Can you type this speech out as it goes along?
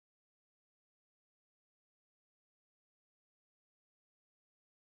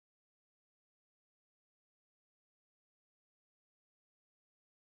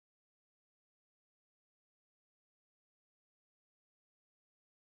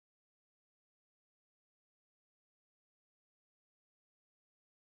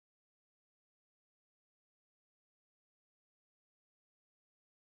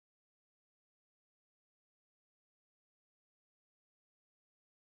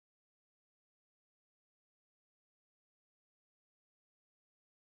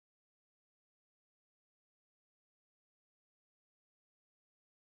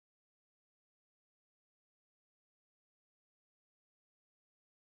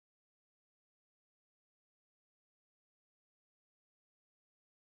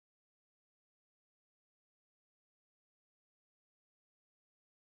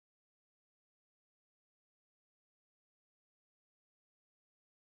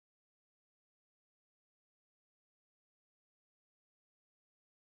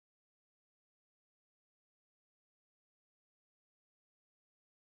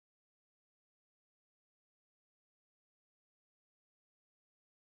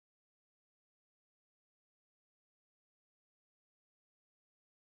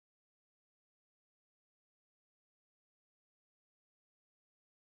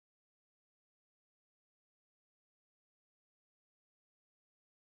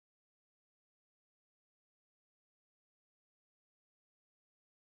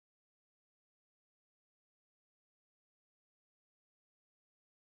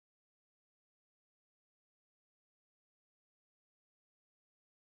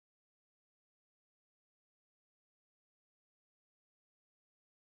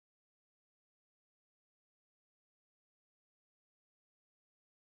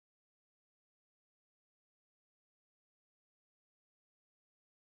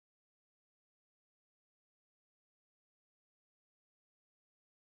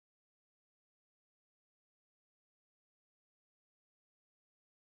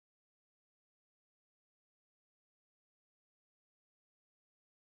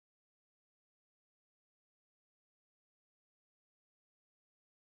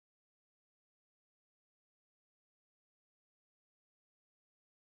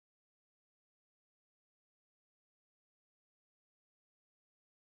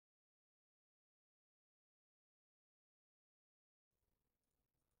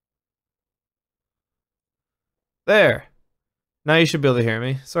There. Now you should be able to hear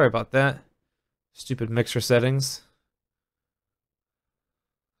me. Sorry about that. Stupid mixer settings.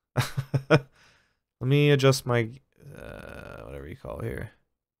 Let me adjust my whatever you call it here.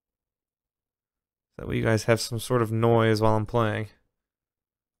 That way you guys have some sort of noise while I'm playing.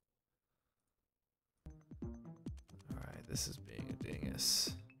 Alright, this is being a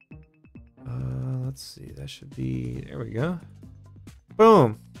dingus. Let's see, that should be... There we go.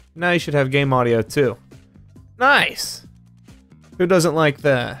 Boom! Now you should have game audio too. Nice! Who doesn't like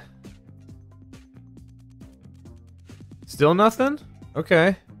that? Still nothing?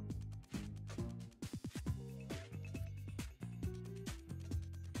 Okay.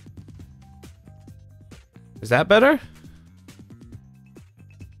 Is that better?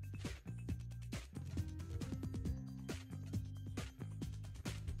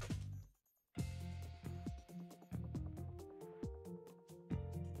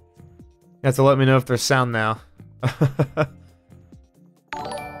 You have to let me know if there's sound now.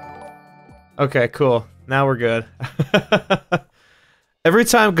 Okay, cool. Now we're good. Every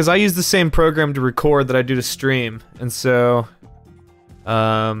time, because I use the same program to record that I do to stream, and so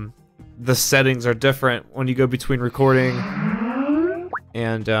the settings are different when you go between recording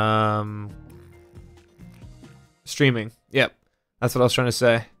and streaming. Yep, that's what I was trying to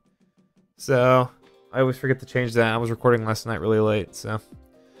say. So I always forget to change that. I was recording last night really late, so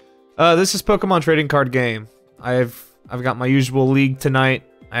this is Pokemon trading card game. I've got my usual league tonight.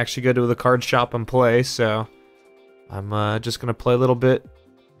 I actually go to the card shop and play, so I'm just gonna play a little bit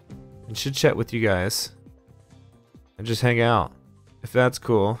and chit chat with you guys and just hang out, if that's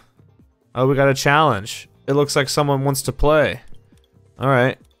cool. Oh, we got a challenge. It looks like someone wants to play.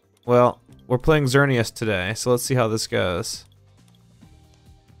 Alright, well, we're playing Xerneas today, so let's see how this goes.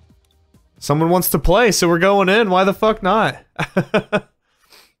 Someone wants to play, so we're going in. Why the fuck not?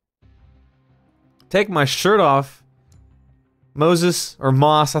 Take my shirt off. Moses, or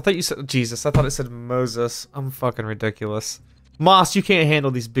Moss, I thought you said, Jesus, I thought it said Moses. I'm fucking ridiculous. Moss, you can't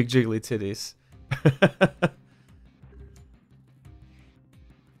handle these big jiggly titties.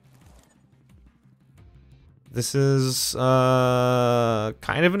 This is,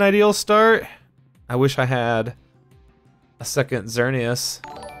 kind of an ideal start. I wish I had a second Xerneas.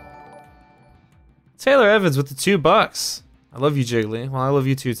 Taylor Evans with the $2. I love you, Jiggly. Well, I love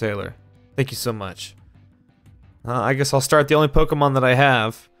you too, Taylor. Thank you so much. I guess I'll start the only Pokemon that I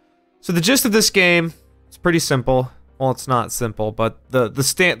have. So the gist of this game, it's pretty simple. Well, it's not simple, but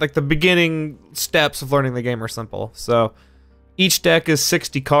the beginning steps of learning the game are simple. So each deck is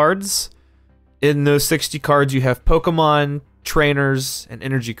 60 cards. In those 60 cards, you have Pokemon, trainers, and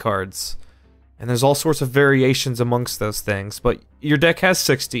energy cards. And there's all sorts of variations amongst those things, but your deck has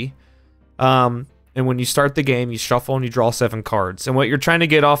 60. And when you start the game, you shuffle and you draw 7 cards. And what you're trying to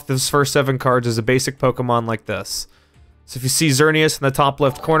get off those first 7 cards is a basic Pokemon like this. So if you see Xerneas in the top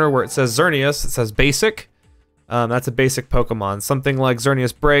left corner where it says Xerneas, it says basic. That's a basic Pokemon. Something like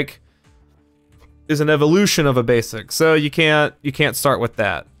Xerneas Break is an evolution of a basic. So you can't start with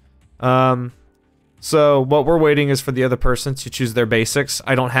that. So what we're waiting is for the other person to choose their basics.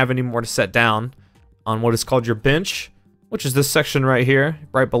 I don't have any more to set down on what is called your bench, which is this section right here,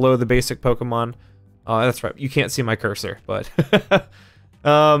 right below the basic Pokemon. That's right. You can't see my cursor, but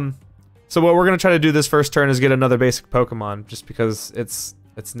so what we're gonna try to do this first turn is get another basic Pokemon, just because it's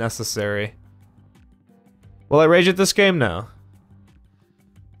necessary. Will I rage at this game? No.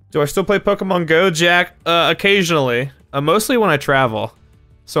 Do I still play Pokemon Go, Jack? Occasionally, mostly when I travel.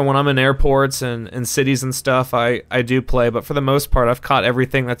 So when I'm in airports and cities and stuff, I do play. But for the most part, I've caught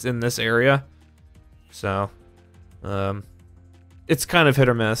everything that's in this area. So, it's kind of hit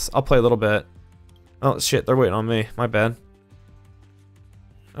or miss. I'll play a little bit. Oh shit, they're waiting on me. My bad.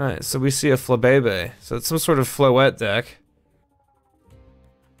 Alright, so we see a Flabébé. So it's some sort of Floette deck.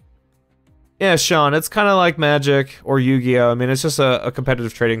 Yeah, Sean, it's kind of like Magic or Yu-Gi-Oh! I mean, it's just a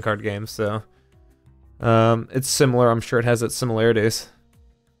competitive trading card game, so... it's similar. I'm sure it has its similarities.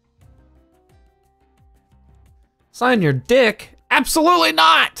 Sign your dick? Absolutely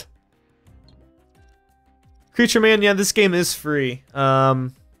not! Creature Man, yeah, this game is free.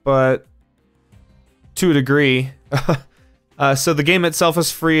 But... to a degree. So the game itself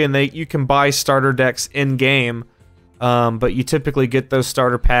is free, and you can buy starter decks in-game, but you typically get those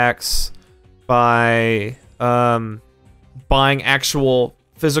starter packs by buying actual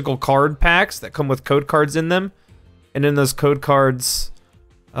physical card packs that come with code cards in them, and in those code cards,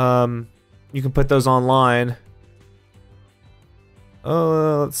 you can put those online.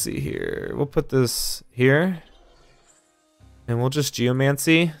 Let's see here. We'll put this here, and we'll just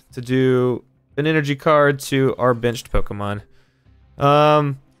Geomancy to do an energy card to our benched Pokemon.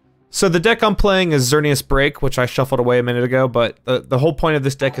 So the deck I'm playing is Xerneas Break, which I shuffled away a minute ago, but the whole point of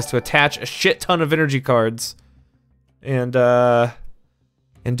this deck is to attach a shit ton of energy cards and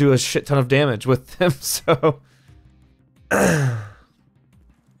do a shit ton of damage with them, so...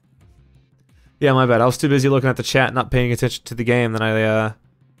 Yeah, my bad. I was too busy looking at the chat, not paying attention to the game, then I,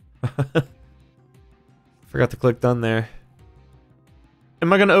 forgot to click done there.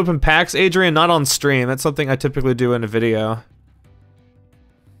 Am I gonna open packs, Adrian? Not on stream. That's something I typically do in a video.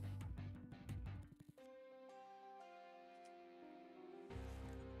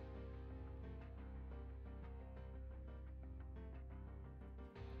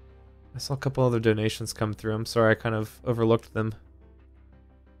 I saw a couple other donations come through. I'm sorry, I kind of overlooked them.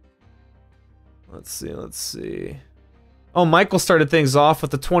 Let's see. Oh, Michael started things off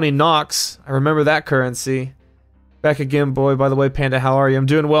with the 20 Nox. I remember that currency. Back again, boy. By the way, Panda, how are you? I'm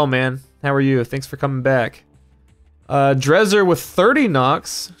doing well, man. How are you? Thanks for coming back. Dresser with 30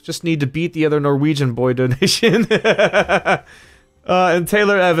 Nox. Just need to beat the other Norwegian boy donation. And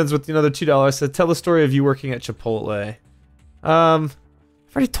Taylor Evans with another $2 said, tell the story of you working at Chipotle. I've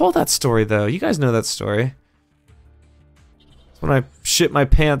already told that story, though. You guys know that story. It's when I shit my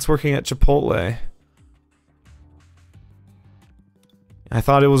pants working at Chipotle. I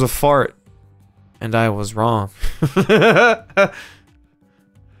thought it was a fart. And I was wrong. That's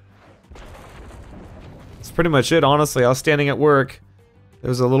pretty much it, honestly. I was standing at work. There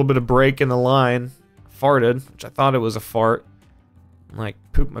was a little bit of break in the line. Farted, which I thought it was a fart. And, like,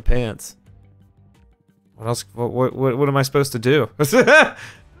 pooped my pants. What else? What am I supposed to do?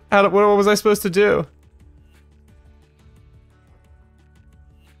 What was I supposed to do?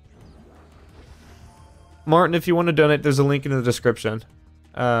 Martin, if you want to donate, there's a link in the description.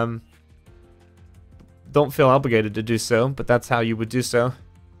 Don't feel obligated to do so, but that's how you would do so.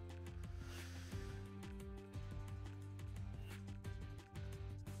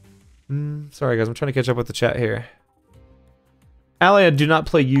 Sorry guys, I'm trying to catch up with the chat here. Allie, I do not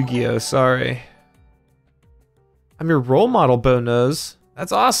play Yu-Gi-Oh! Sorry. I'm your role model, Bo Nose.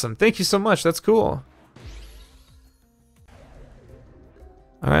 That's awesome. Thank you so much. That's cool.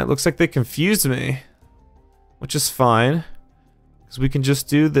 Alright, looks like they confused me. Which is fine. Because we can just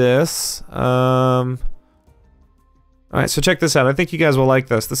do this. Alright, so check this out. I think you guys will like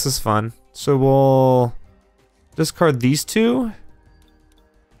this. This is fun. So we'll discard these two.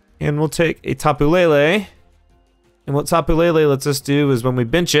 And we'll take a Tapu Lele. And what Tapu Lele lets us do is when we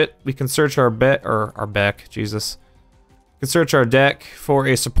bench it, we can search our Jesus. We can search our deck for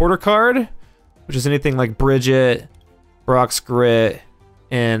a supporter card, which is anything like Bridget, Brock's Grit,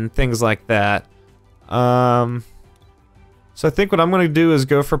 and things like that. So I think what I'm going to do is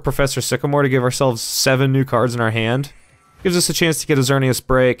go for Professor Sycamore to give ourselves 7 new cards in our hand. Gives us a chance to get a Xerneas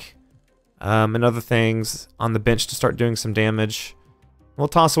Break, and other things on the bench to start doing some damage. We'll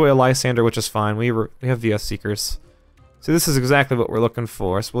toss away a Lysander, which is fine. We have VS Seekers. So this is exactly what we're looking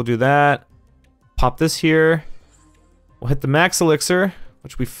for. So we'll do that. Pop this here. We'll hit the Max Elixir,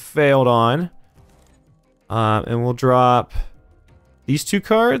 which we failed on. And we'll drop these 2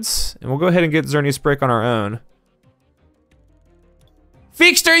 cards. And we'll go ahead and get Xerneas Break on our own.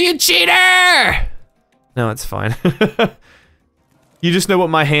 Feekster, you cheater! No, it's fine. You just know what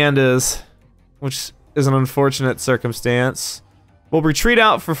my hand is, which is an unfortunate circumstance. We'll retreat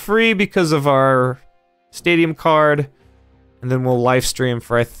out for free because of our stadium card, and then we'll live stream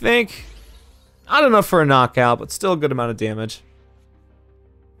for, I think, not enough for a knockout, but still a good amount of damage.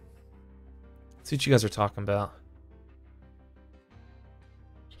 Let's see what you guys are talking about.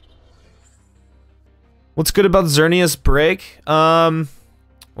 What's good about Xerneas Break? Well,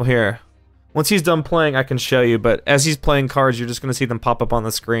 here. Once he's done playing, I can show you, but as he's playing cards, you're just going to see them pop up on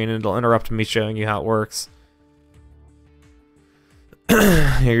the screen, and it'll interrupt me showing you how it works.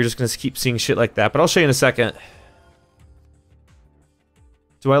 Yeah, you're just going to keep seeing shit like that, but I'll show you in a second.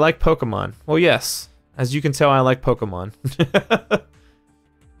 Do I like Pokemon? Well, yes. As you can tell, I like Pokemon.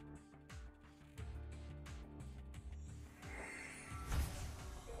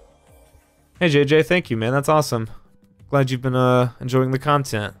 Hey, JJ, thank you, man. That's awesome. Glad you've been enjoying the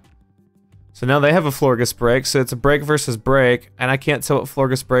content. So now they have a Florges Break, so it's a break versus break, and I can't tell what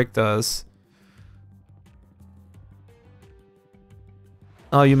Florges Break does.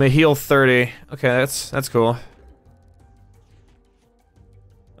 Oh, you may heal 30. Okay, that's cool.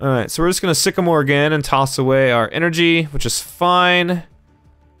 Alright, so we're just gonna Sycamore again and toss away our energy, which is fine.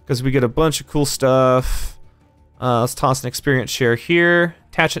 Because we get a bunch of cool stuff. Let's toss an experience share here.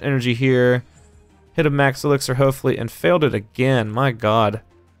 Attach an energy here. Hit a Max Elixir, hopefully, and failed it again. My god.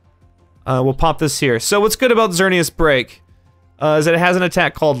 We'll pop this here. So what's good about Xerneas Break is that it has an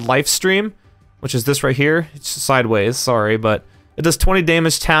attack called Life Stream, which is this right here. It's sideways, sorry, but It does 20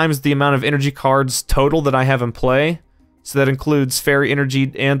 damage times the amount of energy cards total that I have in play. So that includes Fairy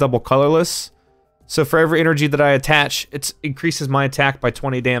Energy and Double Colorless. So for every energy that I attach, it increases my attack by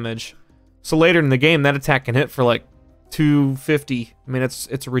 20 damage. So later in the game, that attack can hit for like 250. I mean,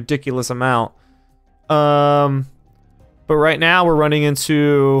 it's a ridiculous amount. But right now we're running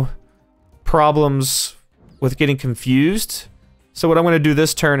into problems with getting confused. So what I'm going to do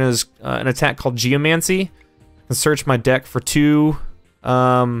this turn is an attack called Geomancy. I can search my deck for 2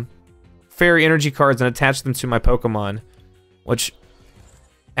 Fairy Energy cards and attach them to my Pokemon, which,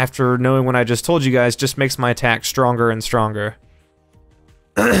 after knowing what I just told you guys, just makes my attack stronger and stronger.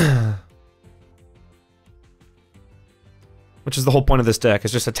 Which is the whole point of this deck,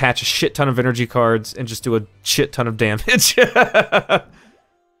 is just attach a shit ton of energy cards and just do a shit ton of damage.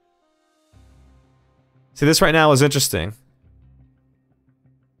 See, this right now is interesting.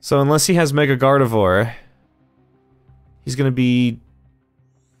 So unless he has Mega Gardevoir, he's gonna be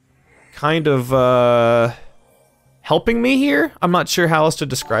kind of helping me here. I'm not sure how else to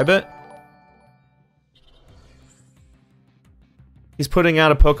describe it. He's putting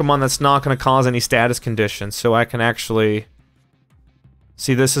out a Pokemon that's not going to cause any status conditions, so I can actually...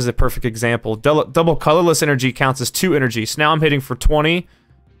 See, this is a perfect example. Double Colorless Energy counts as 2 energy, so now I'm hitting for 20,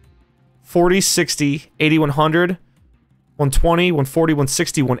 40, 60, 80, 100, 120, 140,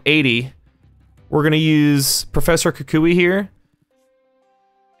 160, 180. We're going to use Professor Kukui here,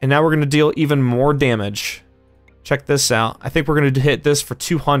 and now we're going to deal even more damage. Check this out. I think we're going to hit this for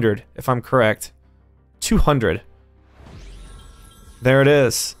 200, if I'm correct. 200. There it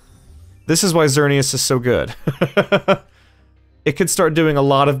is. This is why Xerneas is so good. It could start doing a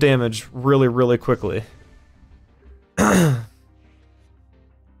lot of damage really, really quickly.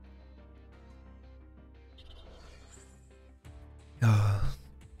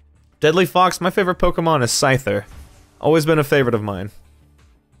 Deadly Fox, my favorite Pokemon is Scyther. Always been a favorite of mine.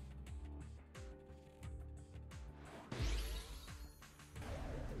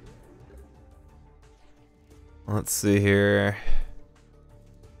 Let's see here.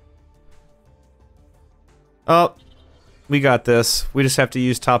 Oh, we got this. We just have to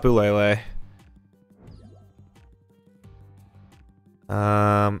use Tapu Lele.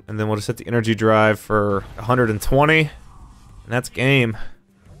 And then we'll just hit the energy drive for 120. And that's game.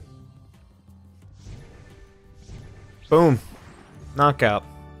 Boom. Knockout.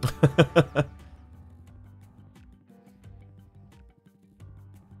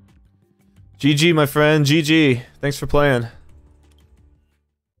 GG, my friend. GG. Thanks for playing.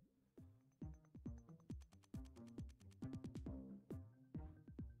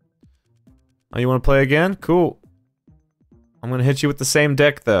 Oh, you want to play again? Cool. I'm gonna hit you with the same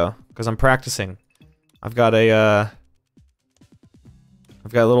deck though, because I'm practicing. I've got a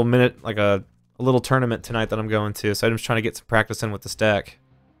little minute, like a little tournament tonight that I'm going to, so I'm just trying to get some practice in with this deck.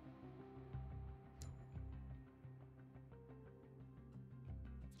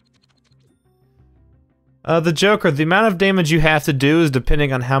 The Joker, the amount of damage you have to do is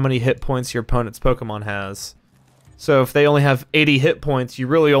depending on how many hit points your opponent's Pokemon has. So if they only have 80 hit points, you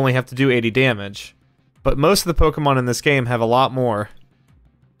really only have to do 80 damage. But most of the Pokemon in this game have a lot more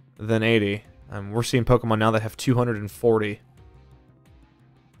than 80. We're seeing Pokemon now that have 240.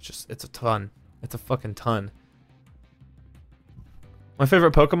 It's a ton. It's a fucking ton. My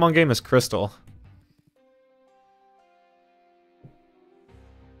favorite Pokemon game is Crystal.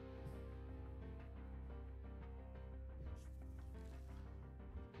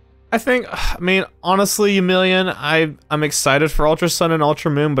 I mean, honestly, Emilian, I'm excited for Ultra Sun and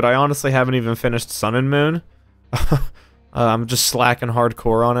Ultra Moon, but I honestly haven't even finished Sun and Moon. I'm just slacking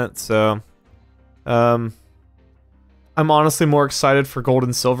hardcore on it, so... I'm honestly more excited for Gold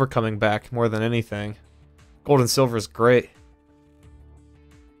and Silver coming back, more than anything. Gold and Silver is great.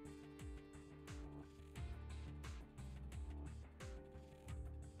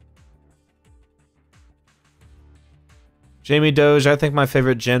 Jamie Doge, I think my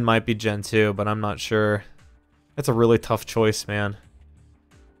favorite gen might be Gen 2, but I'm not sure. It's a really tough choice, man.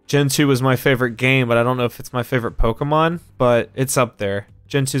 Gen 2 was my favorite game, but I don't know if it's my favorite Pokemon, but it's up there.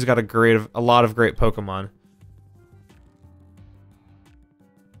 Gen 2's got a lot of great Pokemon.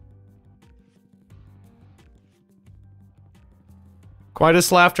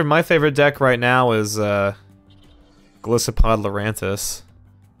 Quietest Laughter, my favorite deck right now is Gliscopod Lurantis.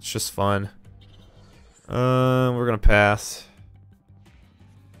 It's just fun. We're gonna pass.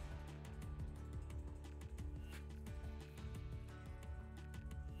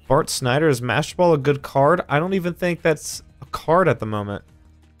 Bart Snyder, is Master Ball a good card? I don't even think that's a card at the moment.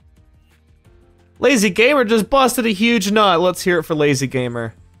 Lazy Gamer just busted a huge nut. Let's hear it for Lazy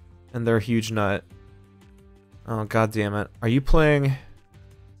Gamer and their huge nut. Oh, god damn it. Are you playing...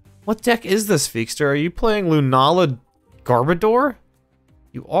 What deck is this, Feekster? Are you playing Lunala Garbodor?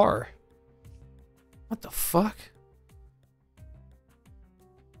 You are. What the fuck?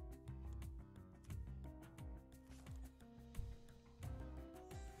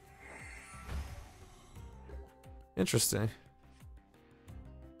 Interesting.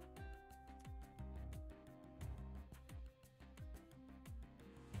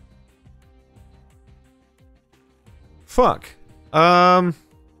 Fuck.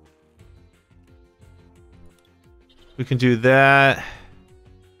 We can do that.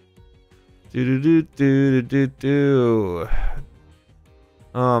 Do.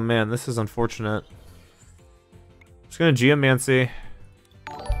 Oh man, this is unfortunate. I'm just gonna Geomancy.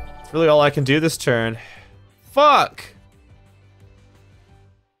 It's really all I can do this turn. Fuck!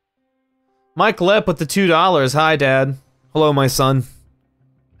 Mike Lepp with the $2. Hi, Dad. Hello, my son.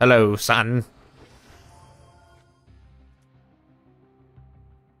 Hello, son.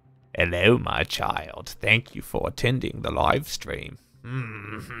 Hello, my child. Thank you for attending the live stream.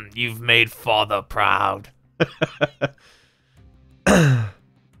 You've made father proud. The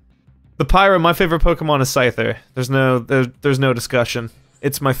Pyro, my favorite Pokemon is Scyther. There's no discussion.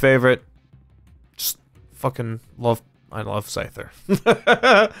 It's my favorite. Just fucking love. I love Scyther.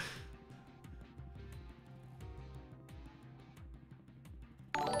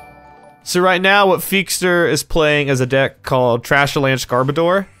 So right now, what Feekster is playing is a deck called Trashalanche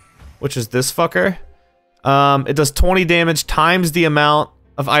Garbodor, which is this fucker. It does 20 damage times the amount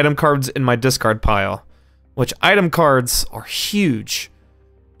of item cards in my discard pile, which item cards are huge.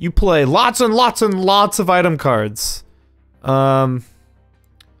 You play lots and lots and lots of item cards. So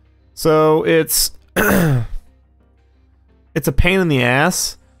it's it's a pain in the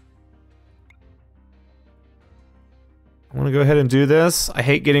ass. I'm gonna go ahead and do this. I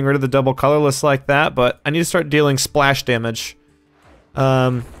hate getting rid of the double colorless like that, but I need to start dealing splash damage.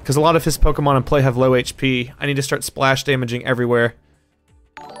 Because a lot of his Pokemon in play have low HP. I need to start splash damaging everywhere.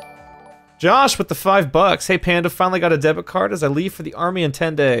 Josh with the $5. Hey Panda, finally got a debit card as I leave for the army in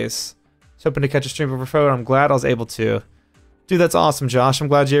 10 days. Was hoping to catch a stream over phone. I'm glad I was able to. Dude, that's awesome, Josh. I'm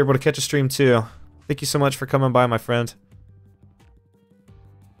glad you're able to catch a stream too. Thank you so much for coming by, my friend.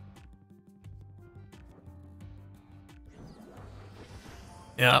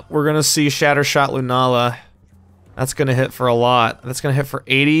 Yeah, we're gonna see Shatter Shot Lunala. That's gonna hit for a lot. That's gonna hit for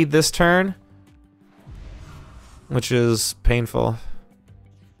 80 this turn, which is painful.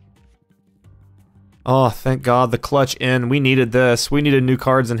 Oh, thank God, the clutch in. We needed this. We needed new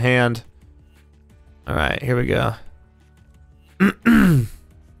cards in hand. Alright, here we go.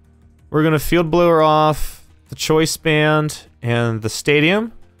 We're gonna Field Blower off the Choice Band and the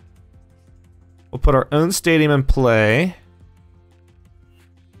Stadium. We'll put our own Stadium in play.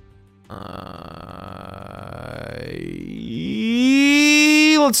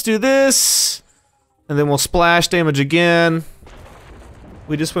 Let's do this. And then we'll splash damage again.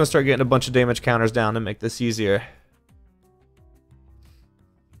 We just want to start getting a bunch of damage counters down to make this easier.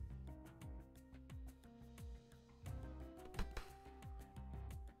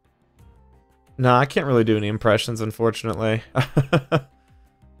 No, I can't really do any impressions, unfortunately.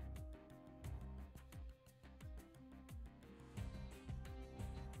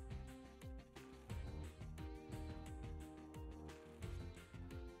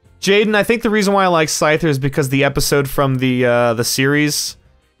 Jaden, I think the reason why I like Scyther is because the episode from the series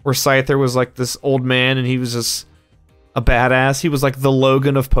where Scyther was like this old man and he was just a badass. He was like the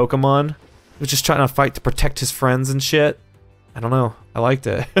Logan of Pokemon. He was just trying to fight to protect his friends and shit. I don't know. I liked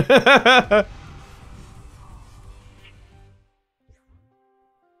it.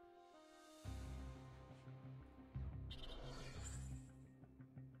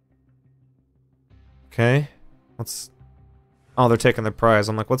 Okay. Let's... Oh, they're taking their prize.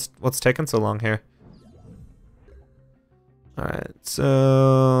 I'm like, what's taking so long here? Alright,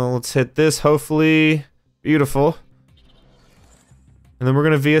 so let's hit this, hopefully. Beautiful. And then we're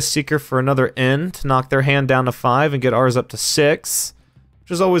gonna VS Seeker for another N to knock their hand down to 5 and get ours up to 6.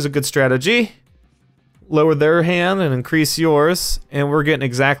 Which is always a good strategy. Lower their hand and increase yours. And we're getting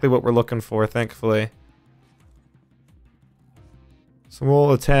exactly what we're looking for, thankfully. So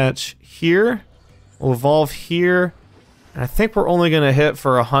we'll attach here. We'll evolve here. And I think we're only gonna hit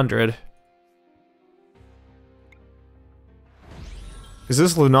for 100. Because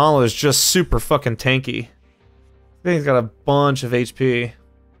this Lunala is just super fucking tanky. I think he's got a bunch of HP.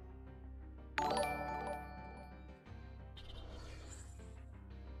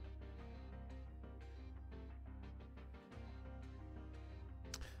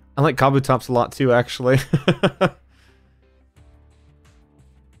 I like Kabutops a lot too, actually.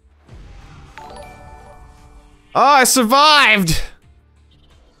 Oh, I survived!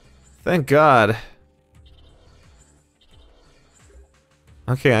 Thank God.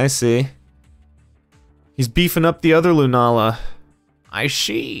 Okay, I see. He's beefing up the other Lunala. I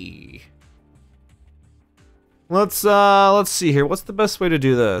see. Let's see here. What's the best way to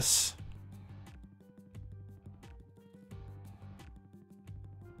do this?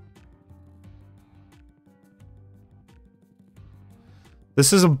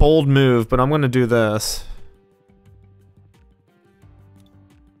 This is a bold move, but I'm gonna do this.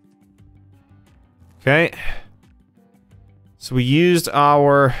 Okay. So we used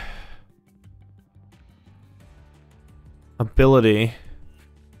our ability.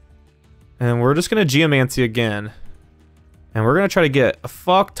 And we're just gonna Geomancy again. And we're gonna try to get a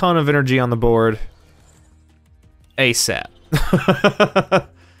fuck ton of energy on the board. ASAP. I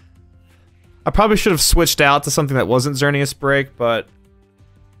probably should have switched out to something that wasn't Xerneas Break, but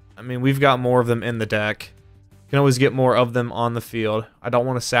I mean, we've got more of them in the deck. You can always get more of them on the field. I don't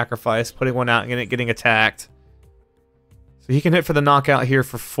want to sacrifice putting one out and it getting attacked. So he can hit for the knockout here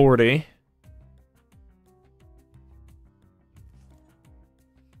for 40.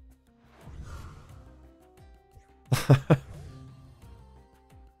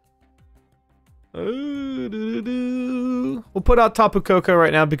 We'll put out Tapu Koko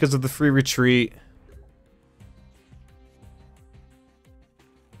right now because of the free retreat.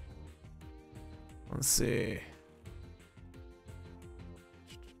 Let's see.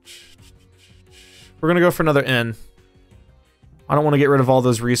 We're gonna go for another N. I don't want to get rid of all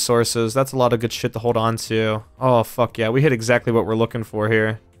those resources. That's a lot of good shit to hold on to. Oh, fuck yeah. We hit exactly what we're looking for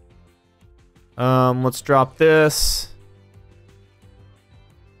here. Let's drop this.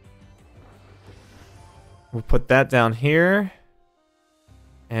 We'll put that down here.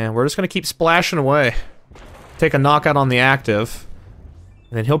 And we're just going to keep splashing away. Take a knockout on the active.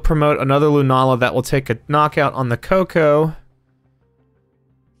 And then he'll promote another Lunala that will take a knockout on the Koko.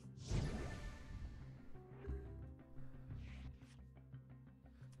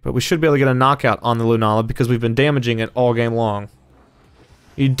 But we should be able to get a knockout on the Lunala because we've been damaging it all game long.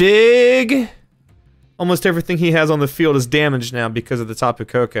 You dig? Almost everything he has on the field is damaged now because of the Tapu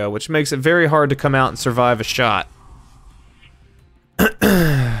Koko, which makes it very hard to come out and survive a shot. So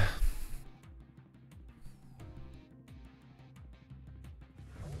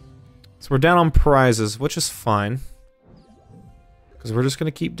we're down on prizes, which is fine. Because we're just going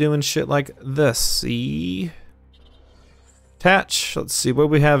to keep doing shit like this. See? Attach. Let's see what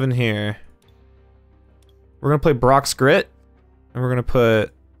we have in here. We're going to play Brock's Grit. And we're going to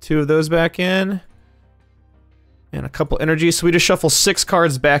put 2 of those back in. And a couple energy. So we just shuffle 6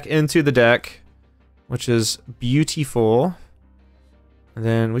 cards back into the deck. Which is beautiful. And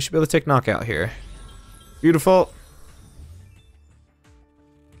then we should be able to take knockout here. Beautiful.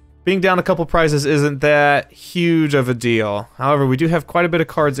 Being down a couple prizes isn't that huge of a deal. However, we do have quite a bit of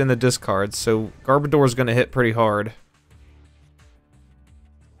cards in the discard. So Garbodor is going to hit pretty hard.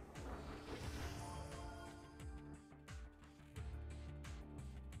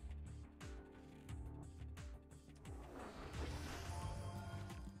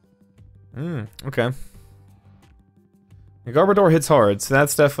 Okay. The Garbodor hits hard, so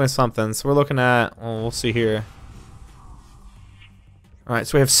that's definitely something. So we're looking at, well, we'll see here. Alright,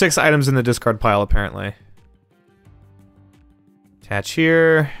 so we have 6 items in the discard pile, apparently. Attach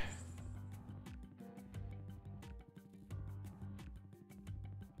here.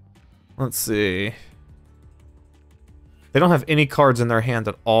 Let's see. They don't have any cards in their hand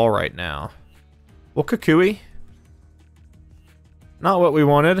at all right now. Well, Kukui. Not what we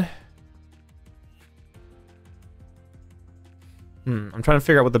wanted. I'm trying to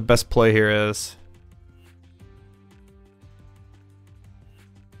figure out what the best play here is.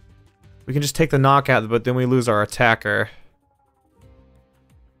 We can just take the knockout, but then we lose our attacker.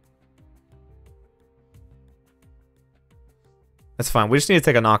 That's fine. We just need to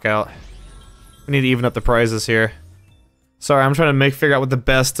take a knockout. We need to even up the prizes here. Sorry, I'm trying to figure out what the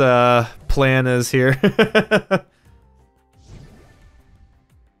best plan is here.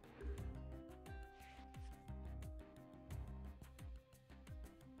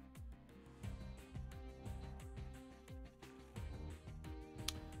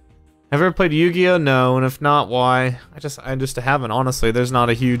 Have you ever played Yu-Gi-Oh? No, and if not, why? I just haven't, honestly. There's not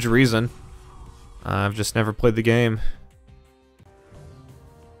a huge reason. I've just never played the game.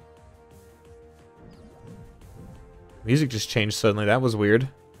 Music just changed suddenly. That was weird.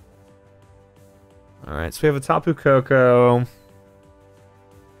 Alright, so we have a Tapu Koko.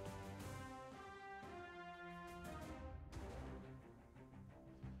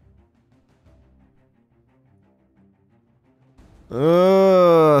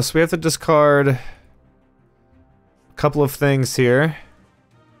 So we have to discard couple of things here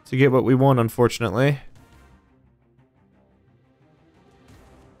to get what we want, unfortunately.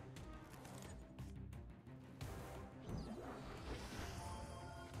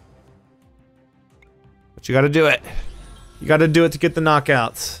 But you gotta do it. You gotta do it to get the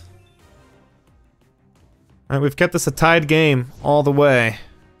knockouts. Alright, we've kept this a tied game all the way.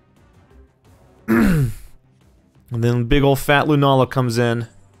 And then big old fat Lunala comes in.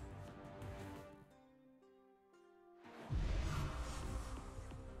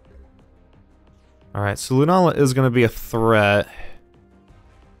 Alright, so Lunala is gonna be a threat.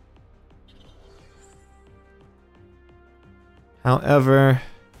 However,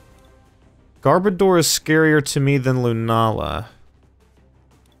 Garbodor is scarier to me than Lunala.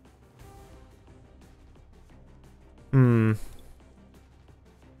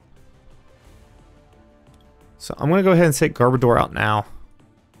 So I'm gonna go ahead and take Garbodor out now.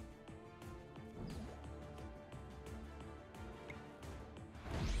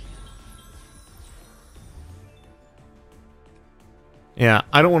 Yeah,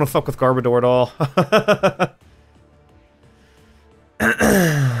 I don't want to fuck with Garbodor at all.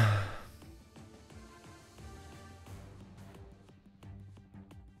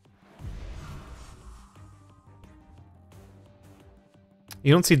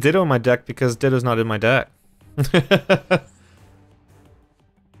 You don't see Ditto in my deck because Ditto's not in my deck.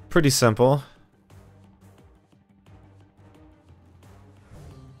 Pretty simple.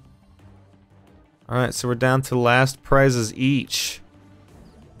 Alright, so we're down to last prizes each.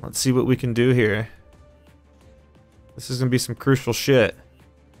 Let's see what we can do here. This is gonna be some crucial shit.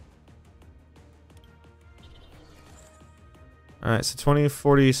 Alright, so 20,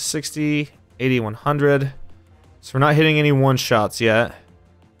 40, 60, 80, 100. So we're not hitting any one-shots yet.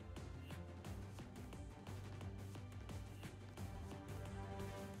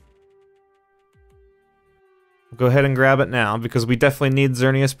 Go ahead and grab it now, because we definitely need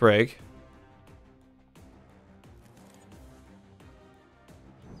Xerneas Break.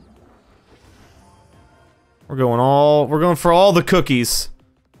 We're going for all the cookies.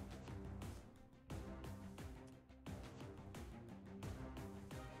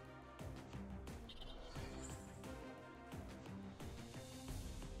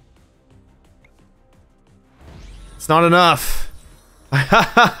 It's not enough.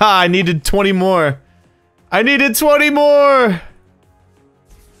 I needed 20 more. I needed 20 more!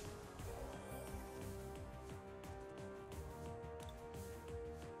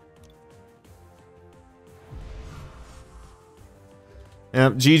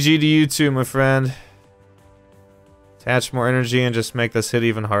 Yep, GG to you too, my friend. Attach more energy and just make this hit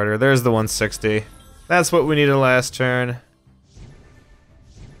even harder. There's the 160. That's what we needed last turn.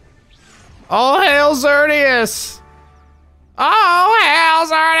 All hail Xerneas! All hail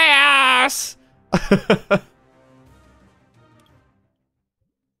Xerneas!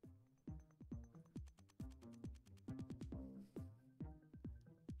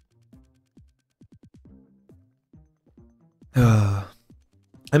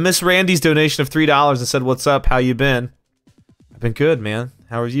 I miss Randy's donation of $3 and said, "What's up? How you been?" I've been good, man.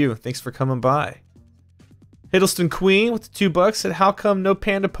 How are you? Thanks for coming by. Hiddleston Queen with the $2 said, "How come no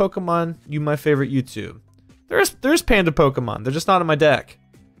Panda Pokemon? You my favorite YouTube." There's Panda Pokemon. They're just not in my deck.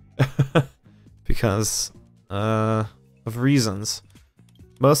 Because of reasons.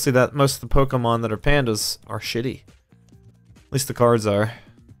 Most of the Pokemon that are pandas are shitty. At least the cards are.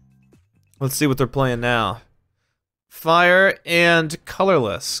 Let's see what they're playing now. Fire and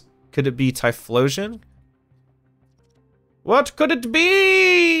colorless. Could it be Typhlosion? What could it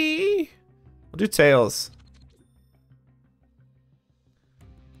be? We'll do Tails.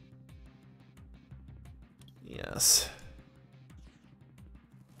 Yes.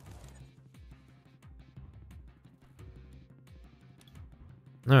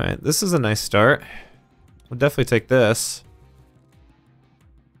 Alright, this is a nice start. We'll definitely take this.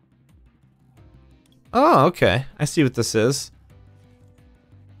 Oh, okay. I see what this is.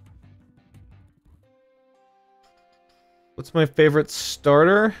 What's my favorite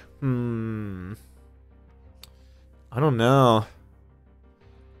starter? I don't know.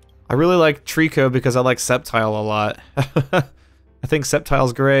 I really like Trico because I like Sceptile a lot. I think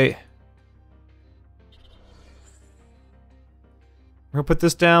Sceptile's great. We're gonna put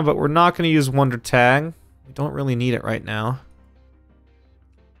this down, but we're not gonna use Wonder Tag. We don't really need it right now.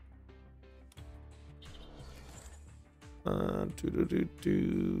 I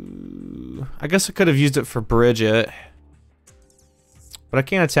guess I could have used it for Bridget. But I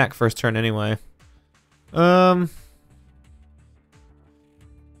can't attack first turn anyway. I'm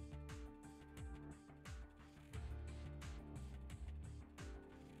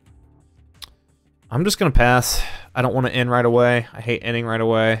just gonna pass. I don't want to end right away. I hate ending right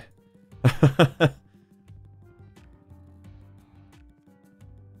away.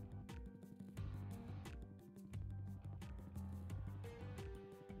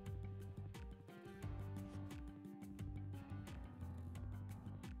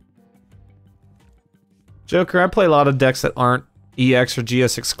 Joker, I play a lot of decks that aren't EX or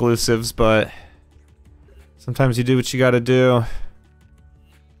GS exclusives, but sometimes you do what you gotta do.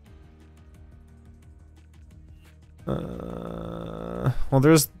 Well,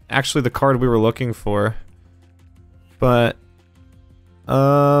 there's actually the card we were looking for. But,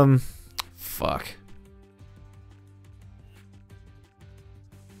 fuck.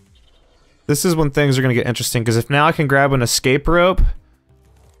 This is when things are gonna get interesting, because if now I can grab an escape rope,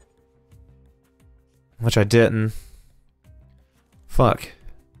 which I didn't. Fuck.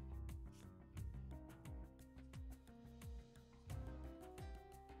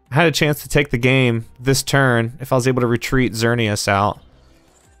 I had a chance to take the game this turn if I was able to retreat Xerneas out.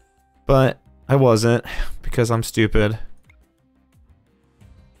 But I wasn't, because I'm stupid.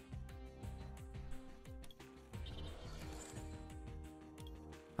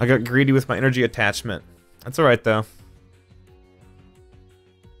 I got greedy with my energy attachment. That's alright though.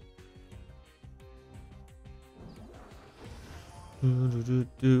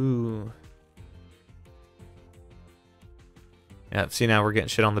 Yeah, see now we're getting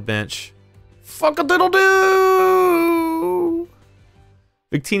shit on the bench. Fuck a diddle do!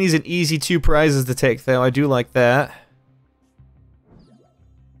 Victini's an easy 2 prizes to take though, I do like that.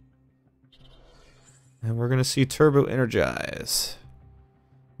 And we're gonna see Turbo Energize.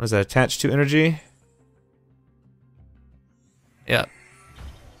 What is that, attached to energy? Yep.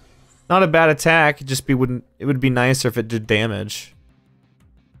 Not a bad attack, it would be nicer if it did damage.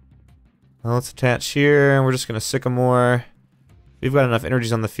 Well, let's attach here, and we're just gonna Sycamore. We've got enough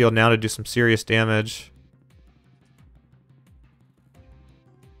energies on the field now to do some serious damage.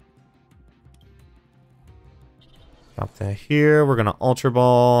 Drop that here, we're gonna Ultra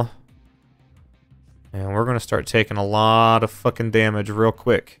Ball. And we're gonna start taking a lot of fucking damage real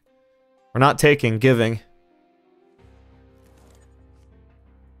quick. We're not taking, giving.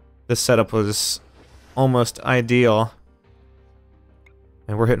 This setup was almost ideal.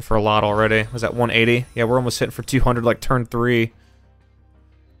 And we're hitting for a lot already. Was that 180? Yeah, we're almost hitting for 200 like turn 3.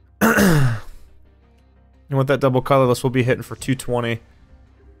 And with that double colorless, we'll be hitting for 220. And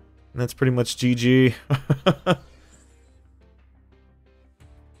that's pretty much GG.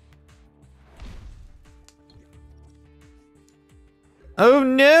 Oh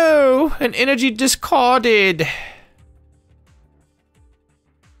no! An energy discarded!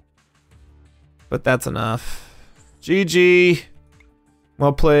 But that's enough. GG.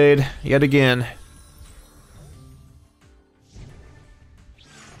 Well played, yet again.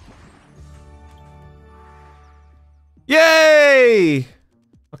 Yay!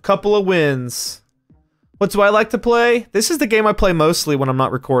 A couple of wins. What do I like to play? This is the game I play mostly when I'm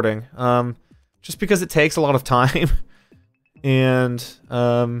not recording. Just because it takes a lot of time. And,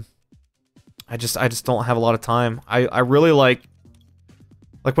 I just don't have a lot of time. I really like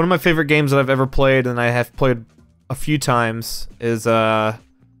one of my favorite games that I've ever played, and I have played a few times, is, what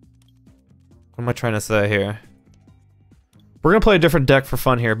am I trying to say here? We're gonna play a different deck for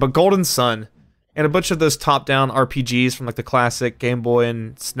fun here, but Golden Sun, and a bunch of those top-down RPGs from like the classic Game Boy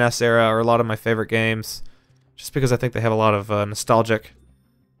and SNES era are a lot of my favorite games, just because I think they have a lot of nostalgic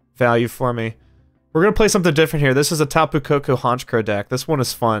value for me. We're gonna play something different here. This is a Tapu Koko Honchkrow deck. This one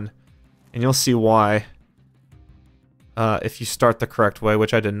is fun, and you'll see why. If you start the correct way,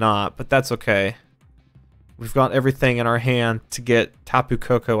 which I did not, but that's okay. We've got everything in our hand to get Tapu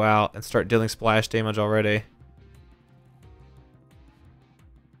Koko out and start dealing splash damage already.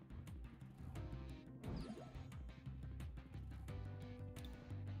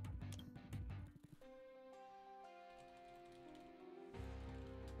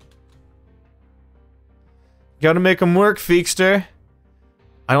 Gotta make them work, Feekster.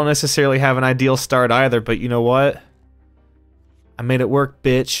 I don't necessarily have an ideal start either, but you know what? I made it work,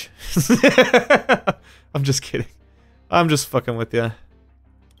 bitch. I'm just kidding. I'm just fucking with you.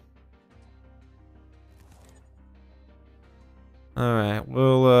 Alright,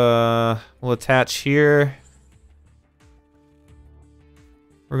 we'll attach here.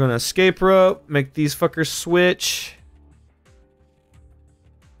 We're gonna escape rope, make these fuckers switch.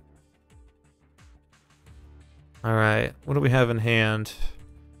 Alright, what do we have in hand?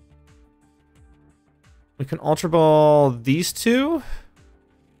 We can Ultra Ball these two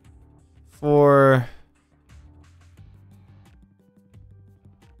for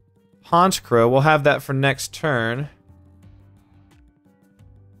Honchkrow. We'll have that for next turn.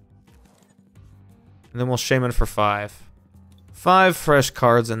 And then we'll shaman for 5. 5 fresh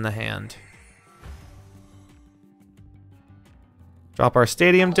cards in the hand. Drop our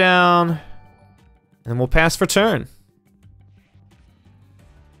stadium down. And then we'll pass for turn.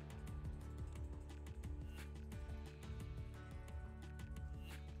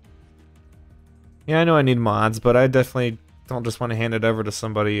 Yeah, I know I need mods, but I definitely don't just want to hand it over to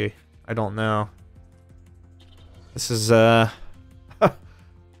somebody I don't know. This is, it's a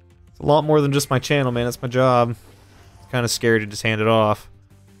lot more than just my channel, man. It's my job. It's kind of scary to just hand it off.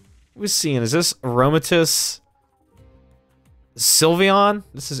 What are we seeing? Is this Aromatisse Sylveon?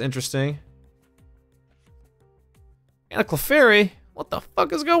 This is interesting. And a Clefairy? What the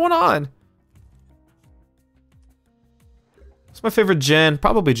fuck is going on? It's my favorite gen.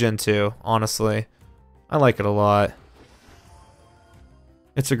 Probably Gen 2, honestly. I like it a lot.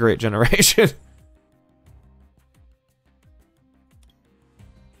 It's a great generation.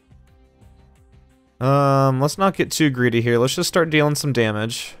 Let's not get too greedy here. Let's just start dealing some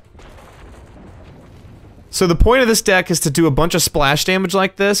damage. So the point of this deck is to do a bunch of splash damage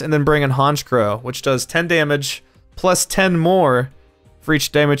like this and then bring in Honchkrow, which does 10 damage plus 10 more for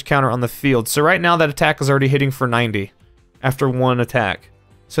each damage counter on the field. So right now that attack is already hitting for 90 after one attack.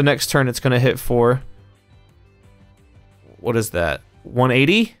 So next turn it's going to hit for... what is that?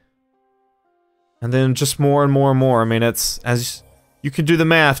 180? And then just more and more and more. I mean, it's... as you can do the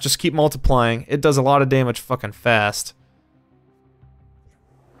math, just keep multiplying. It does a lot of damage fucking fast.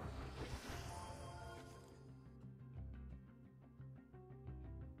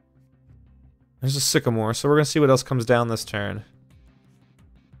 There's a Sycamore, so we're gonna see what else comes down this turn.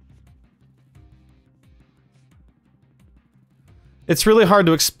 It's really hard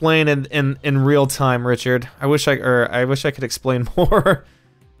to explain in real time, Richard. I wish I could explain more.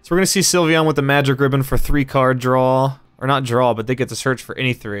 So we're gonna see Sylveon with the Magic Ribbon for 3-card draw. Or not draw, but they get to search for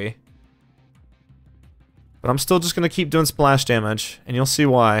any 3. But I'm still just gonna keep doing splash damage, and you'll see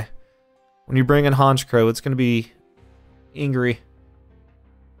why. When you bring in Honchkrow, it's gonna be angry.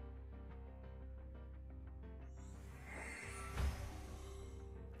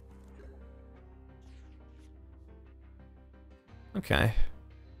 Okay.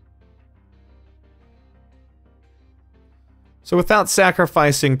 So without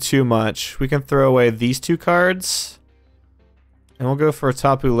sacrificing too much, we can throw away these 2 cards. And we'll go for a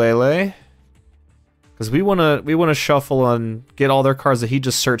Tapu Lele. Because we wanna shuffle and get all their cards that he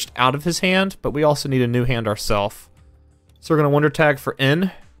just searched out of his hand, but we also need a new hand ourselves. So we're gonna Wonder Tag for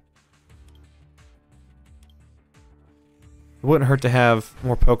N. It wouldn't hurt to have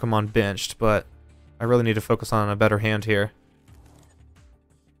more Pokemon benched, but I really need to focus on a better hand here.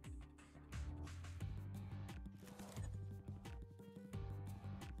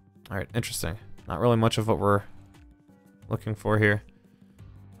 Alright, interesting. Not really much of what we're looking for here.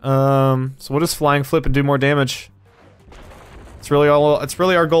 So we'll just Flying Flip and do more damage. It's really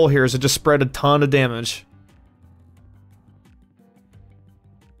our goal here is to just spread a ton of damage.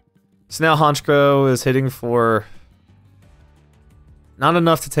 So now Honchkrow is hitting for not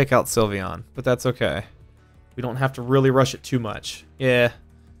enough to take out Sylveon, but that's okay. We don't have to really rush it too much. Yeah.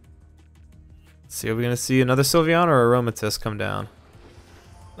 Let's see, are we gonna see another Sylveon or Aromatisse come down?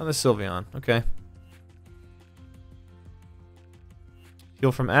 Another Sylveon, okay.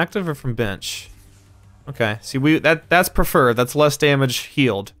 Heal from active or from bench? Okay, see that's preferred. That's less damage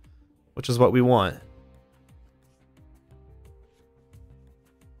healed, which is what we want.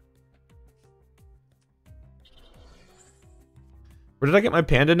 Where did I get my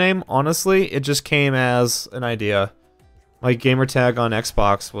Panda name? Honestly, it just came as an idea. My gamer tag on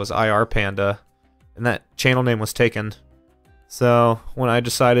Xbox was IR Panda, and that channel name was taken. So when I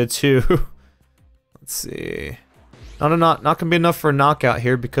decided to, let's see, not gonna be enough for a knockout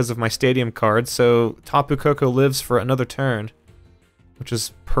here because of my stadium card. So Tapu Koko lives for another turn, which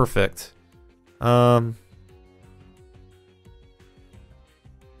is perfect.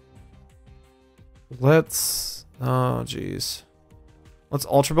 Let's, oh geez, let's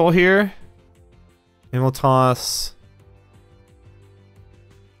Ultra Ball here, and we'll toss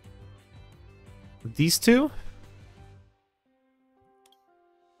these 2.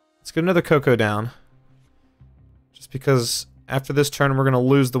 Let's get another Koko down. Just because after this turn we're going to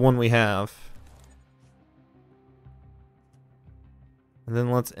lose the one we have. And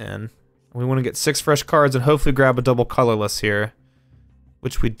then let's end. We want to get 6 fresh cards and hopefully grab a double colorless here.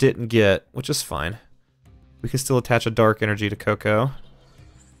 Which we didn't get, which is fine. We can still attach a dark energy to Koko.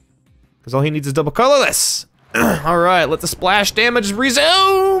 Because all he needs is double colorless! Alright, let the splash damage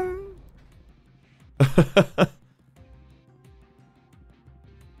resume!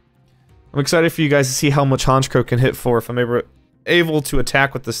 I'm excited for you guys to see how much Honchkrow can hit for if I'm able to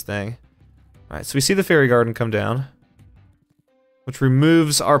attack with this thing. Alright, so we see the Fairy Garden come down, which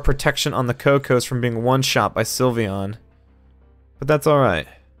removes our protection on the Cocos from being one-shot by Sylveon. But that's alright.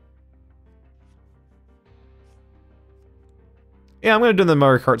 Yeah, I'm gonna do the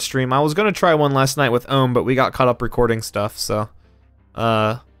Mario Kart stream. I was gonna try one last night with Ohm, but we got caught up recording stuff, so...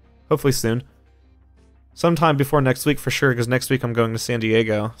 hopefully soon. Sometime before next week for sure, because next week I'm going to San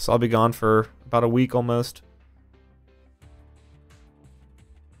Diego, so I'll be gone for about a week almost.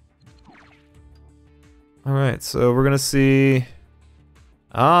 Alright, so we're gonna see...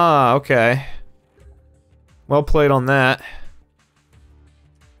 Ah, okay. Well played on that.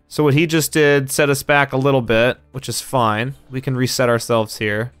 So what he just did set us back a little bit, which is fine. We can reset ourselves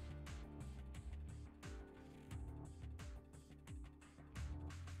here.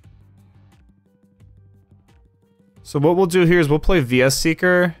 So what we'll do here is we'll play VS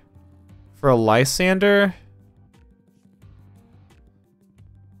Seeker for a Lysander.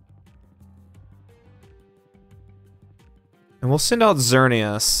 And we'll send out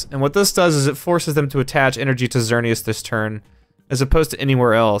Xerneas. And what this does is it forces them to attach energy to Xerneas this turn, as opposed to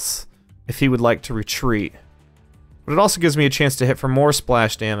anywhere else, if he would like to retreat. But it also gives me a chance to hit for more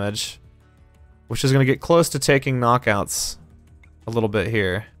splash damage, which is going to get close to taking knockouts a little bit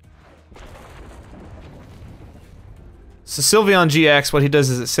here. So Sylveon GX, what he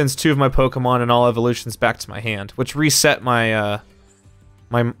does is it sends 2 of my Pokemon and all evolutions back to my hand, which reset my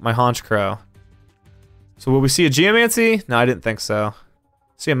my Honchkrow. So will we see a Geomancy? No, I didn't think so.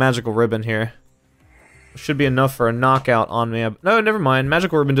 See a Magical Ribbon here. Should be enough for a knockout on me. No, never mind.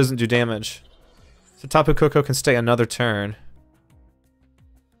 Magical Ribbon doesn't do damage. So Tapu Koko can stay another turn.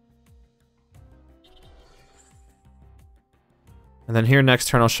 And then here next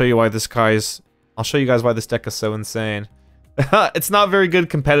turn I'll show you why this guy's... I'll show you guys why this deck is so insane. It's not very good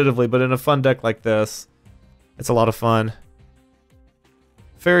competitively, but in a fun deck like this, it's a lot of fun.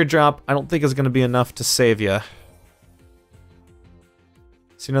 Fairy Drop, I don't think is going to be enough to save you.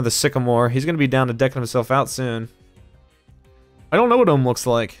 See another Sycamore. He's going to be down to decking himself out soon. I don't know what Ohm looks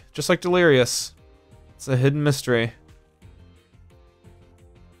like. Just like Delirious. It's a hidden mystery.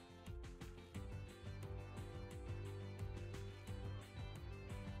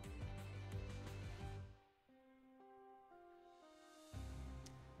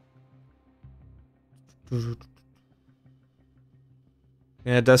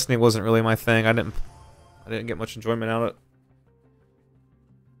 Yeah, Destiny wasn't really my thing. I didn't get much enjoyment out of it.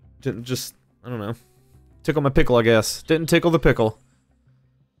 Didn't just, I don't know. Tickle my pickle, I guess. Didn't tickle the pickle.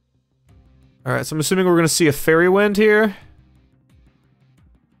 Alright, so I'm assuming we're gonna see a Fairy Wind here.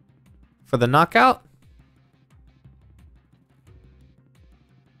 For the knockout.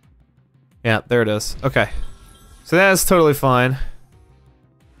 Yeah, there it is. Okay. So that's totally fine.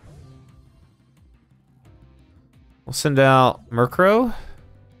 We'll send out Murkrow.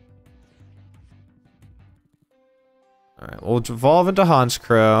 Alright, we'll evolve into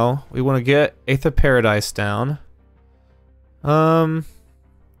Honchkrow. We want to get Aether Paradise down. It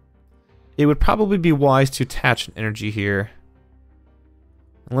would probably be wise to attach an energy here.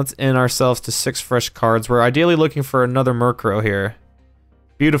 And let's end ourselves to 6 fresh cards. We're ideally looking for another Murkrow here.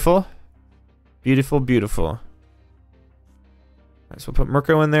 Beautiful. Beautiful, beautiful. Alright, so we'll put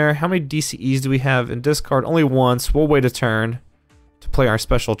Murkrow in there. How many DCEs do we have in discard? Only once. We'll wait a turn to play our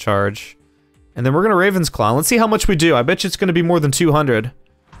special charge. And then we're going to Raven's Claw. Let's see how much we do. I bet you it's going to be more than 200.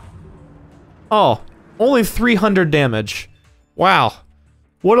 Oh, only 300 damage. Wow.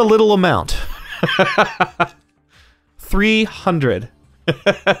 What a little amount. 300.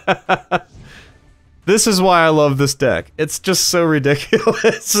 This is why I love this deck. It's just so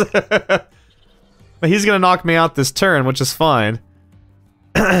ridiculous. But he's going to knock me out this turn, which is fine.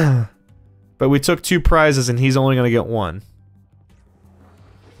 But we took 2 prizes and he's only going to get 1.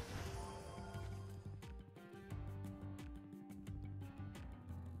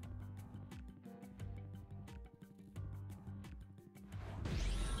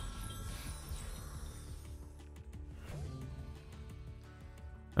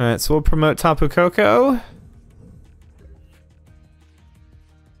 Alright, so we'll promote Tapu Koko.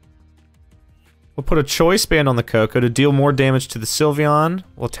 We'll put a Choice Band on the Koko to deal more damage to the Sylveon.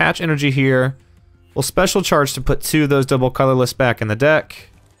 We'll attach energy here. We'll special charge to put 2 of those double colorless back in the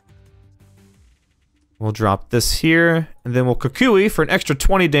deck. We'll drop this here, and then we'll Kukui for an extra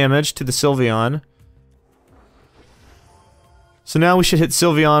 20 damage to the Sylveon. So now we should hit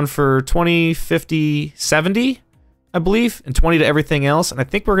Sylveon for 20, 50, 70, I believe, and 20 to everything else. And I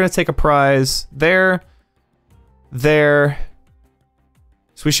think we're going to take a prize there, there.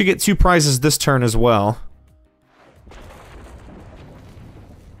 So we should get 2 prizes this turn as well.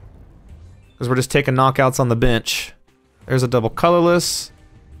 Because we're just taking knockouts on the bench. There's a double colorless.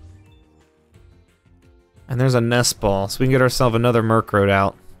 And there's a nest ball, so we can get ourselves another Murkrow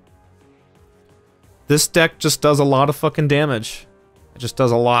out. This deck just does a lot of fucking damage. It just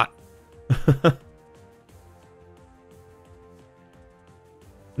does a lot.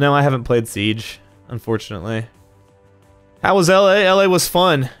 No, I haven't played Siege, unfortunately. How was LA? LA was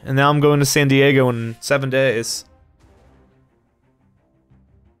fun, and now I'm going to San Diego in 7 days.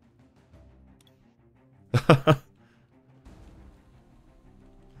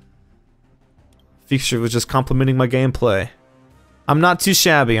 Fixture was just complimenting my gameplay. I'm not too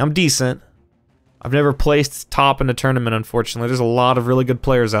shabby. I'm decent. I've never placed top in a tournament, unfortunately. There's a lot of really good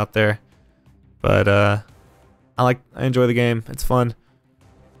players out there. But, I enjoy the game. It's fun.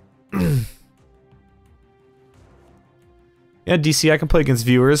 Yeah, DC, I can play against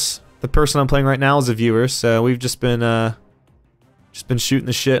viewers. The person I'm playing right now is a viewer, so we've just been shooting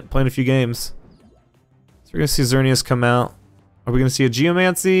the shit, playing a few games. So we're gonna see Xerneas come out. Are we gonna see a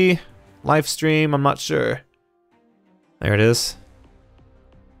Geomancy live stream? I'm not sure. There it is.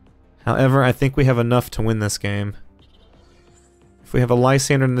 However, I think we have enough to win this game. If we have a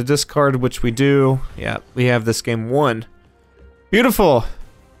Lysander in the discard, which we do, yeah, we have this game won. Beautiful!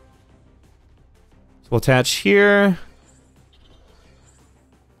 So we'll attach here.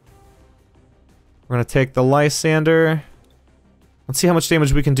 We're gonna take the Lysander. Let's see how much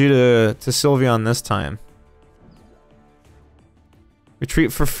damage we can do to Sylveon this time.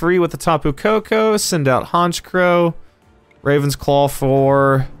 Retreat for free with the Tapu Koko. Send out Honchkrow. Raven's Claw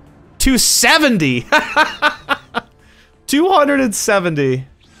for 270. 270.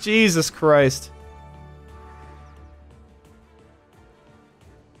 Jesus Christ.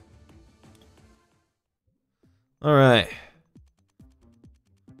 All right.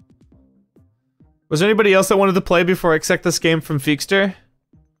 Was there anybody else that wanted to play before I accept this game from Feekster?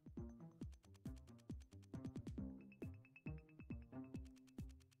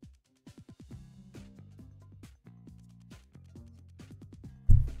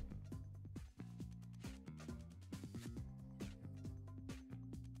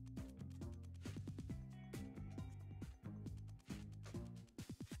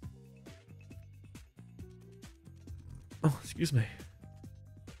 Oh, excuse me.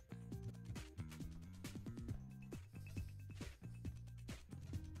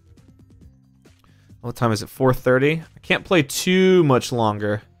 What time is it? 4:30? I can't play too much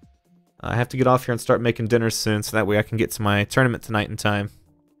longer. I have to get off here and start making dinner soon, so that way I can get to my tournament tonight in time.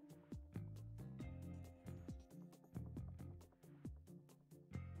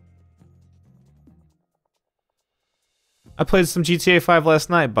 I played some GTA 5 last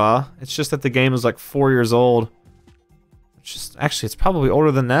night, Ba. It's just that the game is like 4 years old. Actually, it's probably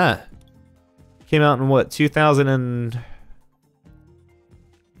older than that. Came out in what,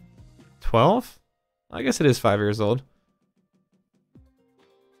 2012? I guess it is 5 years old.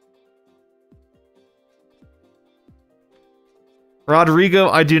 Rodrigo,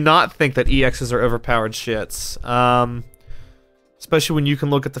 I do not think that EXs are overpowered shits. Especially when you can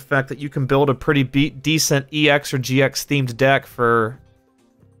look at the fact that you can build a pretty decent EX or GX themed deck for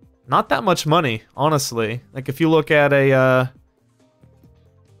not that much money, honestly. Like if you look at a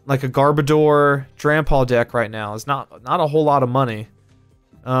like a Garbodor Drampal deck right now, it's not a whole lot of money.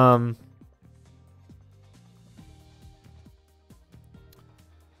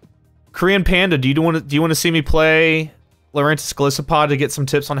 Korean Panda, do you want to see me play Laurentis Gliscopod to get some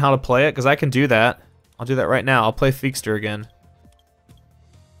tips on how to play it? Because I can do that. I'll do that right now. I'll play Feekster again.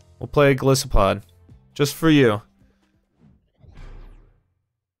 We'll play Gliscopod. Just for you.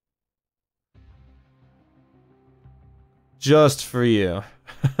 Just for you.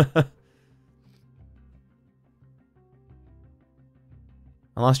 I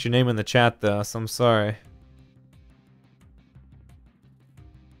lost your name in the chat though, so I'm sorry.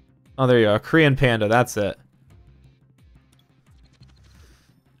 Oh, there you are. Korean Panda, that's it.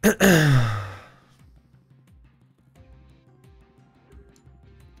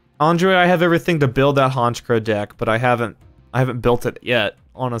 Andre, I have everything to build that Honchkrow deck, but I haven't built it yet,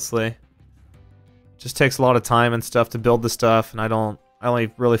 honestly. It just takes a lot of time and stuff to build the stuff, and I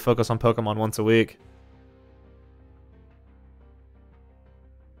only really focus on Pokemon once a week.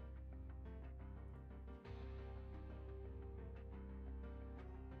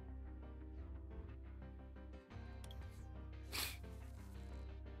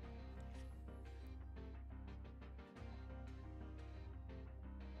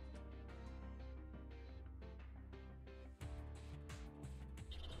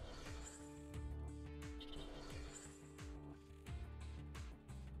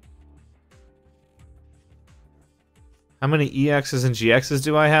 How many EXs and GXs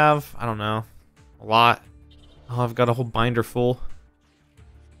do I have? I don't know. A lot. Oh, I've got a whole binder full.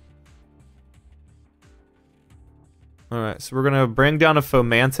 Alright, so we're gonna bring down a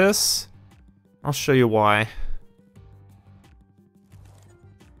Fomantis. I'll show you why.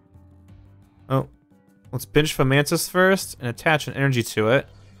 Oh. Let's binge Fomantis first and attach an energy to it.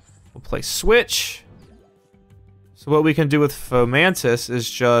 We'll play Switch. So what we can do with Fomantis is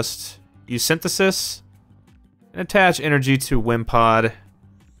just use Synthesis and attach energy to Wimpod.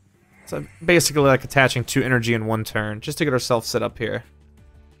 So basically like attaching 2 energy in 1 turn, just to get ourselves set up here.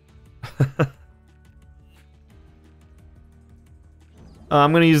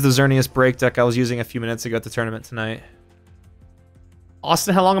 I'm going to use the Xerneas break deck I was using a few minutes ago at the tournament tonight.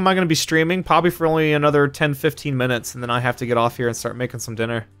 Austin, how long am I going to be streaming? Probably for only another 10-15 minutes, and then I have to get off here and start making some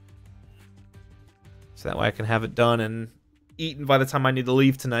dinner. So that way I can have it done and eaten by the time I need to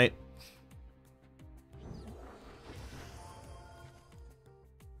leave tonight.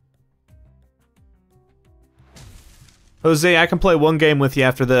 Jose, I can play 1 game with you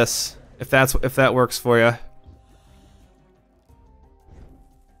after this, if that works for you.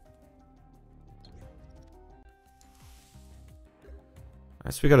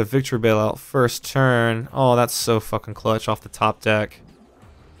 Alright, so we got a victory bailout first turn. Oh, that's so fucking clutch off the top deck.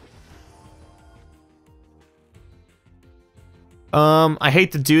 I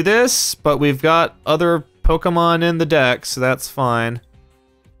hate to do this, but we've got other Pokemon in the deck, so that's fine.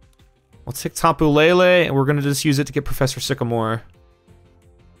 We'll take Tapu Lele, and we're gonna just use it to get Professor Sycamore.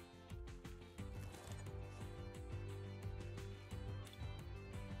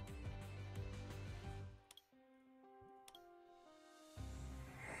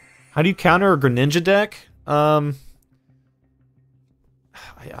 How do you counter a Greninja deck?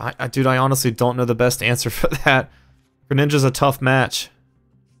 Dude, I honestly don't know the best answer for that. Greninja's a tough match.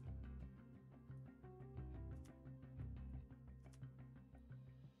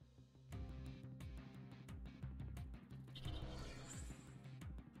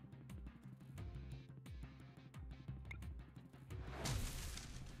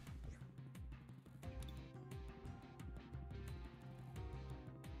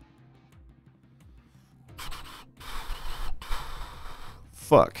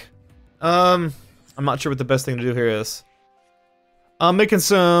 Fuck. I'm not sure what the best thing to do here is. I'm making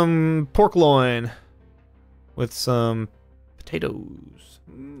some pork loin with some potatoes.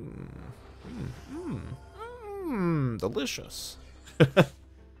 Delicious. So